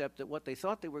concept that what they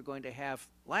thought they were going to have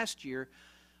last year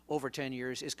over 10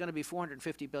 years is going to be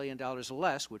 $450 billion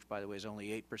less, which, by the way, is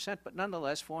only 8%, but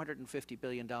nonetheless $450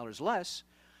 billion less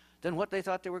than what they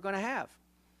thought they were going to have.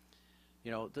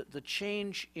 You know, the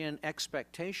change in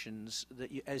expectations that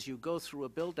as you go through a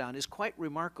build-down is quite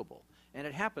remarkable, and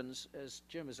it happens, as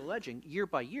Jim is alleging, year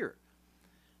by year.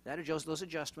 Those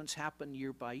adjustments happen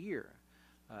year by year.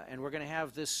 And we're going to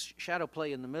have this shadow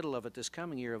play in the middle of it this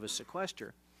coming year of a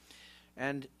sequester.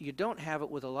 And you don't have it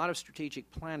with a lot of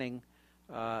strategic planning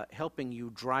helping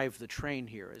you drive the train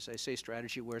here. As I say,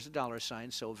 strategy wears a dollar sign,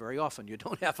 so very often you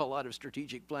don't have a lot of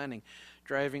strategic planning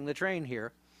driving the train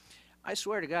here. I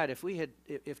swear to God,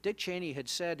 if Dick Cheney had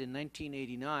said in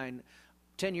 1989,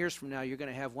 10 years from now you're going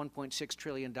to have $1.6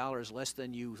 trillion less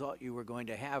than you thought you were going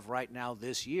to have right now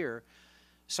this year,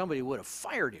 somebody would have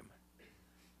fired him.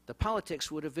 The politics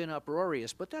would have been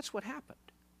uproarious, but that's what happened.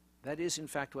 That is, in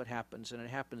fact, what happens, and it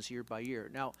happens year by year.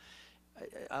 Now,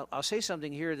 I'll say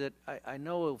something here that I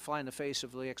know will fly in the face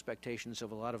of the expectations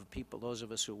of a lot of people, those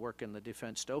of us who work in the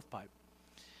defense stovepipe.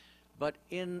 But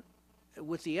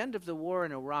with the end of the war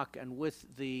in Iraq and with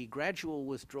the gradual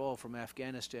withdrawal from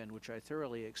Afghanistan, which I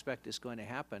thoroughly expect is going to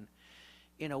happen,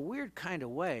 in a weird kind of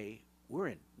way, we're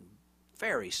in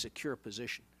very secure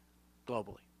position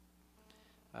globally.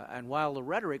 And while the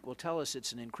rhetoric will tell us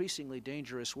it's an increasingly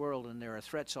dangerous world and there are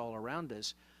threats all around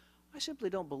us, I simply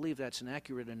don't believe that's an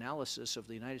accurate analysis of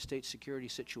the United States security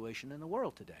situation in the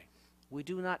world today. We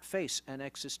do not face an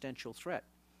existential threat.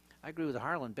 I agree with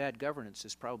Harlan, bad governance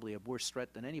is probably a worse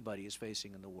threat than anybody is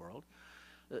facing in the world.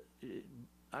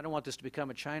 I don't want this to become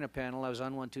a China panel. I was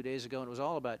on one 2 days ago and it was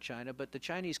all about China, but the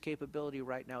Chinese capability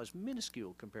right now is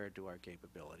minuscule compared to our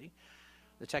capability.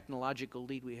 The technological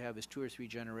lead we have is 2 or 3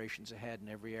 generations ahead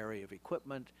in every area of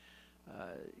equipment.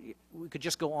 We could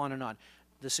just go on and on.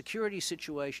 The security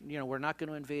situation, you know, we're not going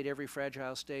to invade every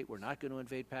fragile state. We're not going to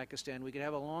invade Pakistan. We could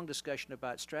have a long discussion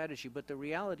about strategy, but the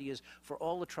reality is, for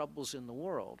all the troubles in the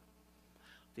world,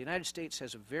 the United States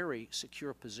has a very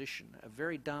secure position, a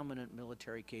very dominant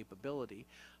military capability,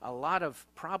 a lot of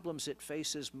problems it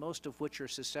faces, most of which are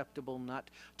susceptible not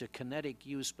to kinetic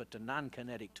use but to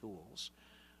non-kinetic tools,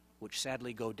 which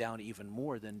sadly go down even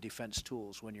more than defense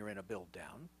tools when you're in a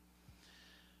build-down.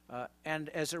 And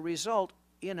as a result,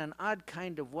 in an odd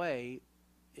kind of way,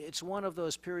 it's one of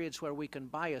those periods where we can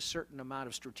buy a certain amount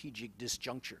of strategic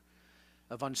disjuncture,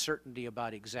 of uncertainty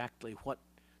about exactly what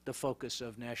the focus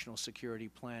of national security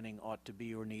planning ought to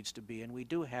be or needs to be, and we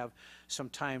do have some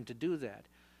time to do that.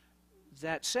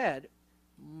 That said,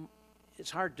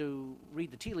 it's hard to read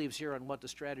the tea leaves here on what the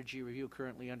strategy review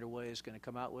currently underway is going to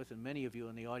come out with, and many of you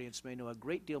in the audience may know a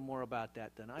great deal more about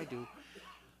that than I do.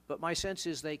 But my sense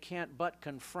is they can't but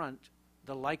confront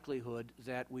the likelihood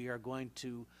that we are going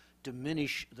to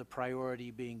diminish the priority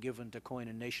being given to coin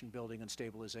and nation building and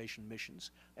stabilization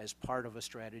missions as part of a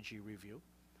strategy review.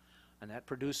 And that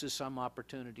produces some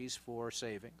opportunities for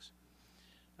savings.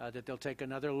 That they'll take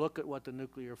another look at what the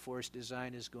nuclear force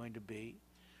design is going to be.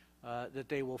 That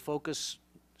they will focus,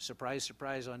 surprise,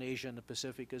 surprise, on Asia and the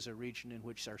Pacific as a region in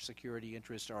which our security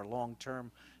interests are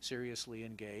long-term seriously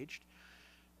engaged.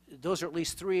 Those are at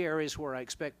least 3 areas where I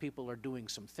expect people are doing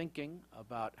some thinking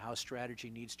about how strategy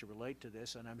needs to relate to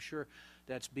this, and I'm sure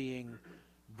that's being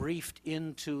briefed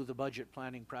into the budget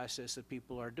planning process that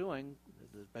people are doing.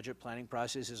 The budget planning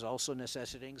process is also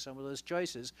necessitating some of those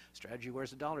choices. Strategy wears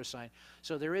the dollar sign.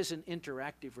 So there is an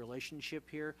interactive relationship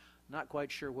here. Not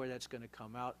quite sure where that's going to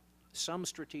come out. Some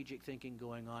strategic thinking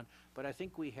going on, but I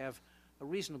think we have a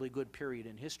reasonably good period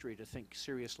in history to think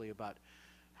seriously about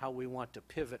how we want to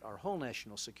pivot our whole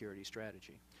national security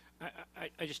strategy.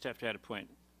 I just have to add a point.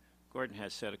 Gordon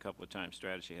has said a couple of times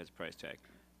strategy has a price tag.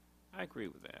 I agree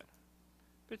with that.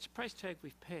 But it's a price tag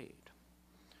we've paid.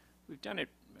 We've done it.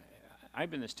 I've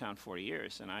been in this town 40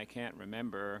 years, and I can't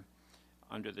remember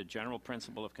under the general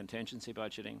principle of contingency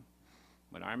budgeting,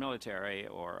 when our military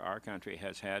or our country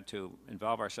has had to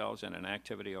involve ourselves in an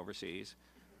activity overseas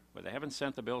where they haven't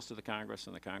sent the bills to the Congress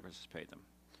and the Congress has paid them.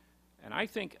 And I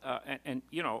think,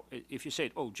 you know, if you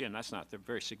say, oh, Jim, that's not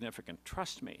very significant,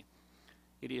 trust me,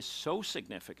 it is so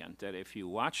significant that if you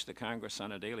watch the Congress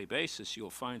on a daily basis, you'll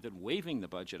find that waiving the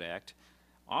Budget Act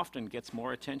often gets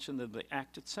more attention than the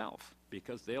act itself,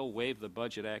 because they'll waive the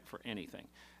Budget Act for anything.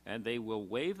 And they will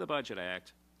waive the Budget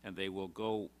Act, and they will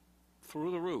go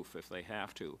through the roof if they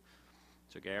have to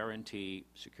guarantee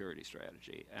security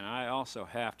strategy. And I also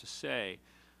have to say,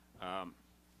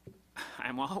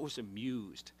 I'm always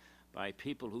amused by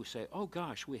people who say, oh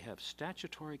gosh, we have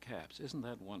statutory caps, isn't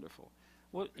that wonderful?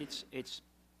 Well, it's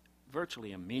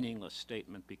virtually a meaningless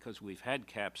statement, because we've had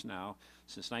caps now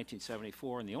since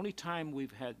 1974, and the only time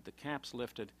we've had the caps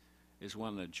lifted is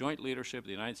when the joint leadership of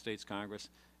the United States Congress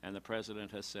and the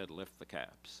President has said lift the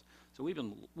caps. So we've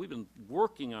been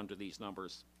working under these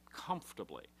numbers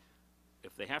comfortably.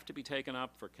 If they have to be taken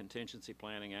up for contingency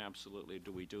planning, absolutely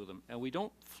do we do them. And we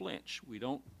don't flinch. We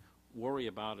don't worry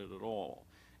about it at all.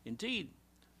 Indeed,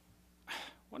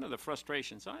 one of the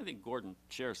frustrations, and I think Gordon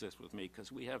shares this with me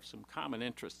because we have some common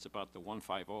interests about the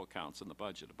 150 accounts in the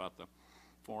budget, about the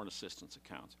foreign assistance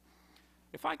accounts.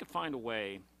 If I could find a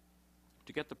way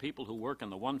to get the people who work in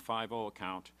the 150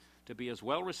 account to be as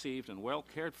well received and well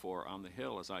cared for on the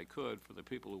Hill as I could for the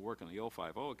people who work in the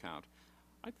 050 account,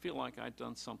 I'd feel like I'd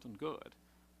done something good.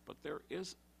 But there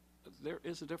is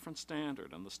a different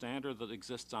standard, and the standard that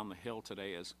exists on the Hill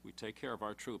today is we take care of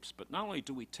our troops. But not only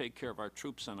do we take care of our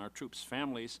troops and our troops'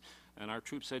 families and our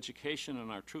troops' education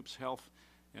and our troops' health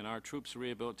and our troops'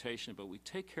 rehabilitation, but we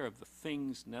take care of the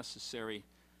things necessary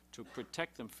to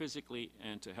protect them physically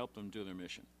and to help them do their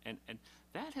mission. And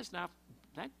that has not,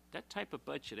 that type of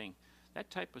budgeting, that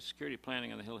type of security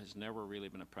planning on the Hill has never really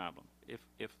been a problem.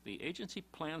 If the agency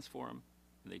plans for them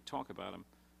and they talk about them,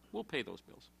 we'll pay those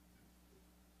bills.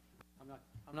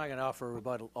 I'm not going to offer a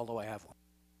rebuttal, although I have one.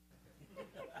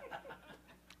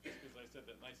 Because I said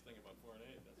that nice thing about foreign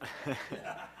aid.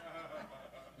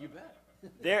 You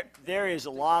bet. There is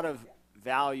a lot of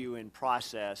value in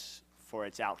process for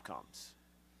its outcomes.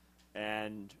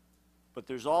 But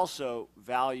there's also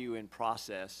value in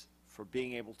process for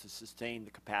being able to sustain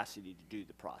the capacity to do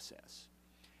the process.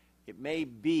 It may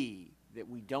be that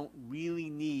we don't really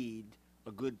need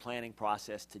a good planning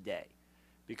process today,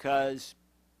 because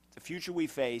the future we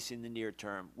face in the near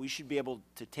term, we should be able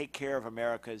to take care of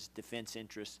America's defense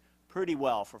interests pretty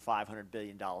well for $500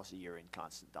 billion a year in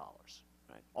constant dollars.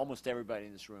 Right? Almost everybody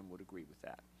in this room would agree with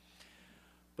that.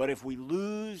 But if we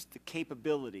lose the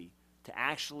capability to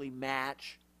actually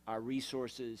match our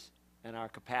resources and our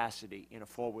capacity in a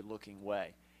forward-looking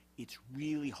way, it's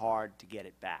really hard to get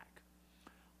it back.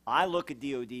 I look at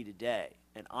DOD today,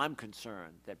 and I'm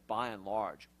concerned that by and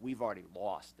large, we've already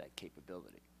lost that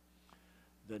capability.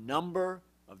 The number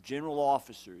of general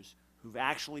officers who've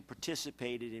actually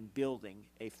participated in building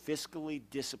a fiscally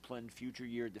disciplined future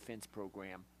year defense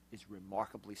program is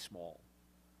remarkably small,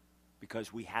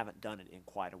 because we haven't done it in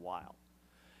quite a while.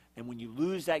 And when you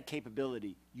lose that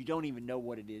capability, you don't even know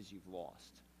what it is you've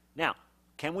lost. Now,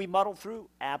 can we muddle through?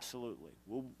 Absolutely.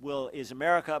 Is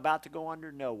America about to go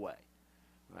under? No way.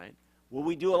 Right? Will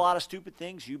we do a lot of stupid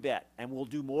things? You bet. And we'll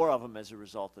do more of them as a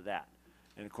result of that.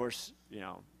 And of course, you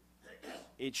know,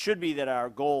 it should be that our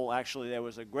goal, actually, there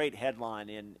was a great headline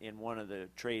in one of the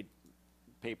trade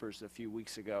papers a few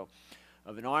weeks ago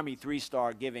of an Army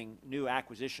 3-star giving new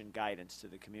acquisition guidance to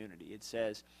the community. It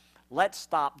says, let's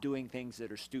stop doing things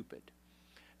that are stupid.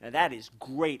 Now, that is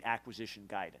great acquisition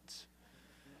guidance.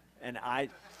 And I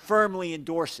firmly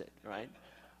endorse it, right?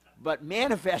 But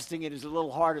manifesting it is a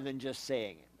little harder than just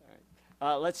saying it.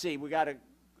 Right? Let's see, we got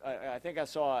I think I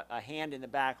saw a hand in the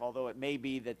back, although it may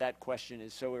be that question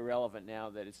is so irrelevant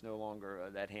now that it's no longer,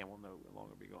 that hand will no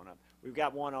longer be going up. We've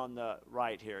got one on the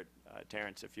right here,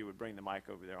 Terrence, if you would bring the mic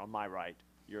over there, on my right,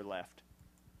 your left.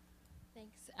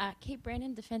 Thanks. Kate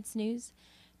Brannon, Defense News.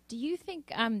 Do you think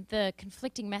the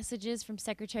conflicting messages from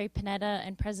Secretary Panetta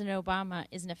and President Obama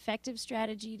is an effective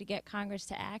strategy to get Congress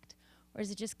to act, or is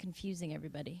it just confusing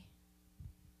everybody?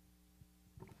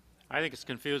 I think it's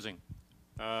confusing.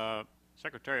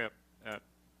 Secretary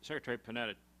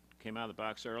Panetta came out of the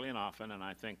box early and often, and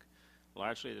I think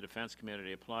largely the defense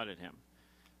community applauded him.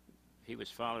 He was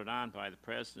followed on by the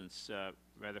President's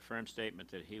rather firm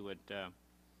statement that he would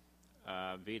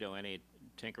veto any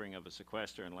tinkering of a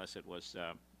sequester unless it was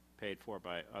paid for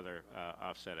by other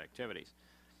offset activities.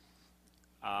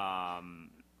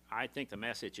 I think the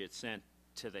message it sent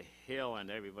to the Hill and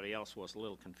everybody else was a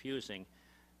little confusing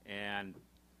and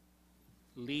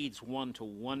leads one to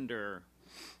wonder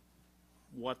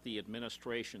what the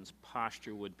administration's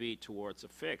posture would be towards a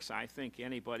fix. I think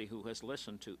anybody who has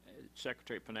listened to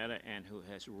Secretary Panetta and who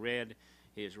has read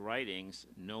his writings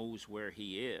knows where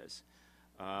he is.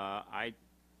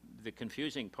 The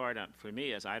confusing part for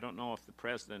me is I don't know if the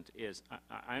president is,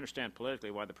 I understand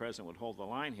politically why the president would hold the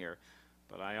line here,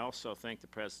 but I also think the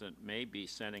president may be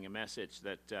sending a message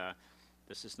that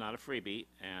this is not a freebie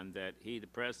and that he, the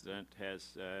president,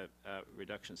 has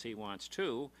reductions he wants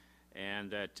too,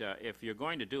 and that if you're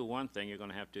going to do one thing, you're going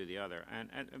to have to do the other. And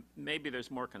maybe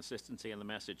there's more consistency in the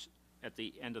message at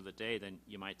the end of the day than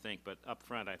you might think, but up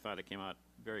front I thought it came out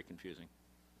very confusing.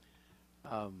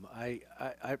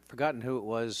 I've forgotten who it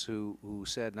was who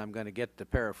said, and I'm going to get the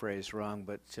paraphrase wrong,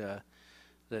 but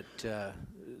that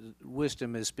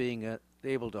wisdom is being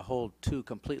able to hold two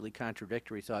completely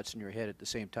contradictory thoughts in your head at the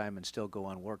same time and still go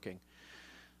on working.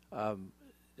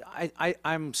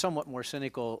 I'm somewhat more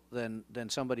cynical than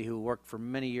somebody who worked for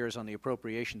many years on the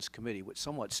Appropriations Committee, which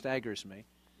somewhat staggers me.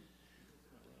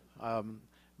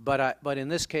 But in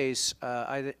this case,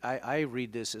 I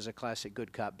read this as a classic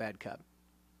good cop, bad cop.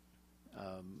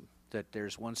 That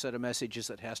there's one set of messages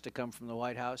that has to come from the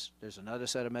White House, there's another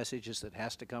set of messages that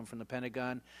has to come from the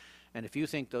Pentagon, and if you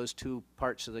think those two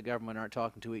parts of the government aren't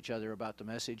talking to each other about the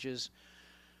messages,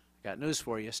 I got news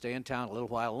for you, stay in town a little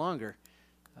while longer.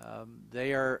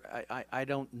 I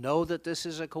don't know that this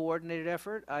is a coordinated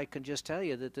effort. I can just tell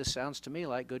you that this sounds to me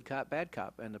like good cop, bad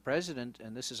cop. And the president,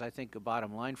 and this is I think a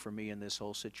bottom line for me in this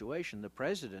whole situation, the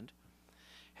president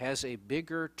has a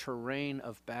bigger terrain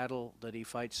of battle that he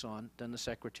fights on than the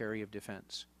Secretary of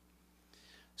Defense.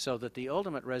 So that the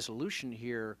ultimate resolution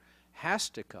here has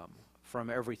to come from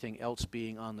everything else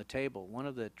being on the table. One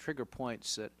of the trigger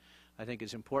points that I think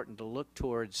is important to look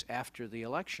towards after the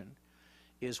election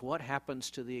is what happens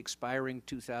to the expiring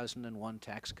 2001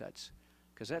 tax cuts,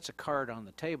 because that's a card on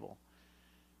the table.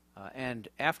 And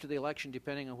after the election,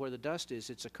 depending on where the dust is,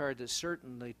 it's a card that's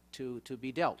certainly to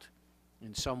be dealt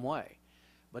in some way.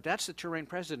 But that's the terrain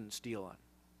president's deal on.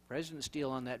 President's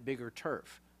deal on that bigger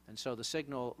turf. And so the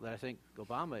signal that I think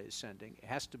Obama is sending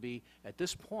has to be, at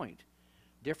this point,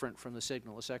 different from the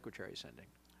signal the Secretary is sending.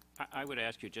 I would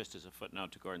ask you, just as a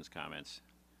footnote to Gordon's comments,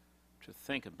 to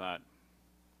think about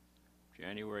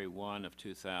January 1 of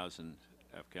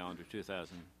calendar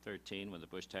 2013, when the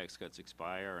Bush tax cuts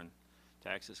expire and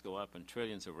taxes go up and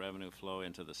trillions of revenue flow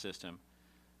into the system.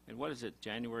 And what is it,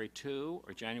 January 2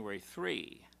 or January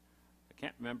 3? I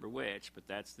can't remember which, but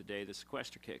that's the day the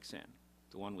sequester kicks in,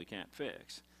 the one we can't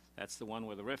fix. That's the one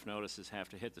where the RIF notices have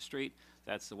to hit the street.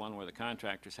 That's the one where the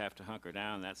contractors have to hunker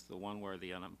down. That's the one where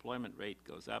the unemployment rate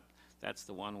goes up. That's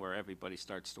the one where everybody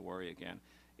starts to worry again.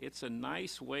 It's a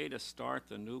nice way to start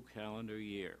the new calendar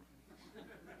year.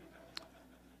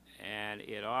 And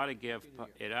it ought to give,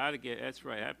 that's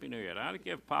right, Happy New Year. It ought to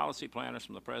give policy planners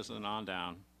from the president on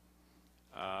down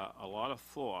a lot of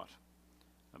thought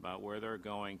about where they're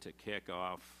going to kick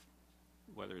off,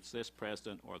 whether it's this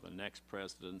president or the next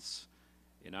president's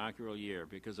inaugural year,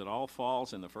 because it all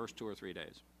falls in the first 2 or 3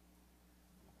 days.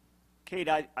 Kate,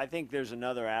 I think there's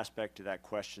another aspect to that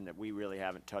question that we really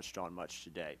haven't touched on much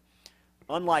today.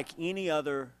 Unlike any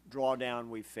other drawdown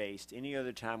we've faced, any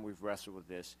other time we've wrestled with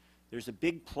this, there's a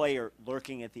big player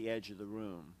lurking at the edge of the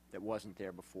room that wasn't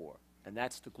there before, and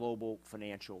that's the global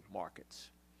financial markets.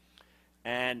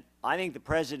 And I think the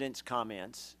president's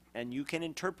comments, and you can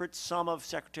interpret some of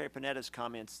Secretary Panetta's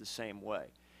comments the same way,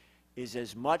 is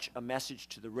as much a message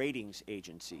to the ratings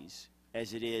agencies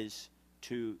as it is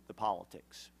to the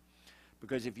politics.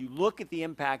 Because if you look at the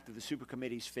impact of the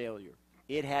supercommittee's failure,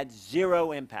 it had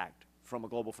zero impact from a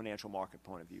global financial market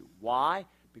point of view. Why?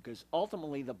 Because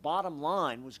ultimately the bottom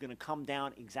line was going to come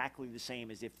down exactly the same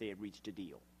as if they had reached a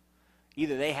deal.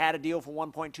 Either they had a deal for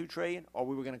 $1.2 trillion or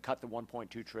we were going to cut the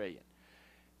 $1.2 trillion.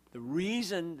 The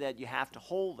reason that you have to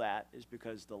hold that is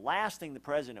because the last thing the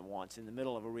president wants in the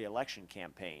middle of a re-election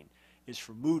campaign is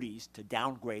for Moody's to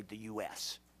downgrade the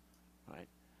U.S., right?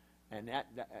 And that,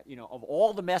 you know, of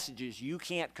all the messages you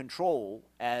can't control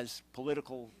as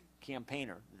political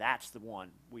campaigner, that's the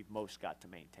one we've most got to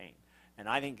maintain. And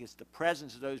I think it's the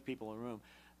presence of those people in the room.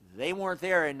 They weren't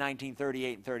there in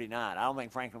 1938 and 39. I don't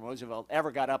think Franklin Roosevelt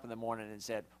ever got up in the morning and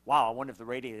said, wow, I wonder if the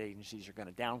rating agencies are going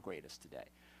to downgrade us today.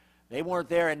 They weren't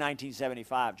there in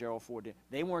 1975, Gerald Ford did.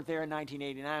 They weren't there in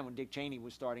 1989 when Dick Cheney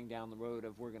was starting down the road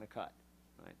of we're going to cut.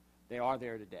 Right? They are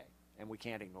there today, and we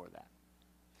can't ignore that.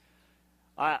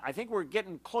 I think we're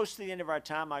getting close to the end of our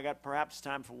time. I got perhaps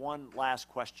time for one last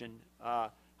question. How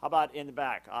about in the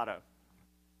back, Otto?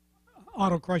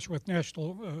 Otto Crutchworth,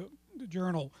 National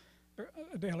Journal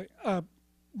Daily.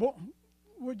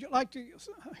 Would you like to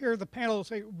hear the panel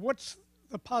say what's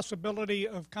the possibility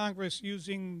of Congress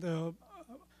using the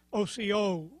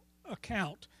OCO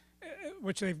account,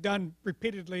 which they've done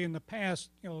repeatedly in the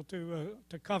past, to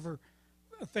cover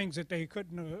things that they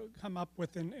couldn't come up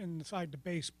with inside the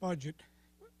base budget.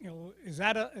 Is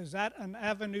that an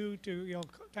avenue to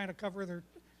kind of cover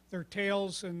their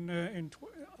tails in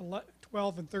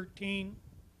 12 and 13?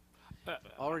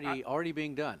 Already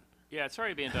being done. Yeah, it's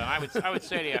already being done. I would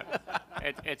say to you,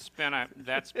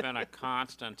 that's been a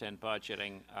constant in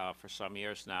budgeting for some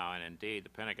years now, and indeed the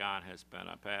Pentagon has been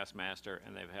a past master,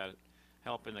 and they've had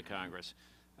help in the Congress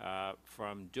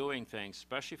from doing things,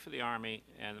 especially for the Army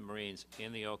and the Marines,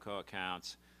 in the OCO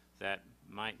accounts that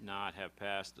might not have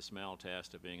passed the smell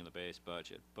test of being in the base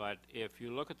budget. But if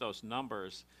you look at those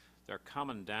numbers, they're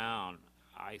coming down.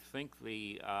 I think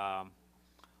the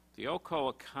OCO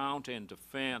account in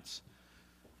defense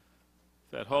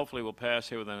that hopefully will pass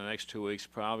here within the next 2 weeks,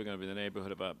 probably going to be in the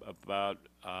neighborhood about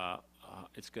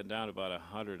it's gone down to about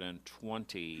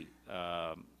 120.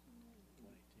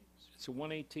 It's a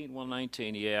 118,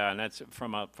 119, yeah, and that's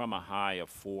from a high of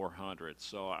 400.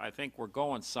 So I think we're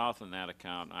going south in that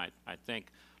account. I think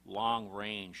long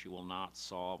range you will not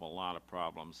solve a lot of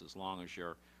problems as long as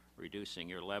you're reducing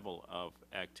your level of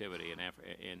activity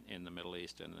in the Middle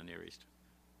East and the Near East.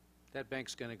 That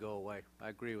bank's going to go away. I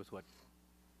agree with what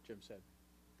Jim said.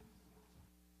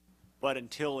 But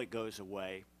until it goes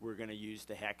away, we're going to use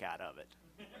the heck out of it.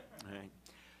 All right.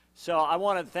 So I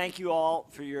want to thank you all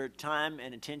for your time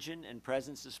and attention and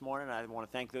presence this morning. I want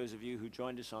to thank those of you who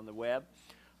joined us on the web.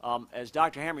 As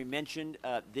Dr. Hamre mentioned,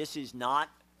 this is not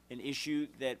an issue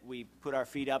that we put our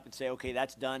feet up and say, okay,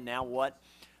 that's done, now what?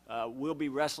 We'll be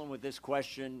wrestling with this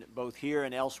question both here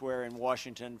and elsewhere in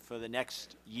Washington for the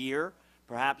next year,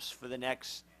 perhaps for the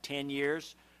next 10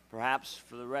 years, perhaps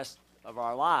for the rest of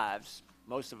our lives.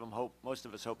 Most of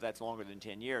us hope that's longer than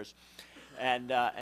 10 years. And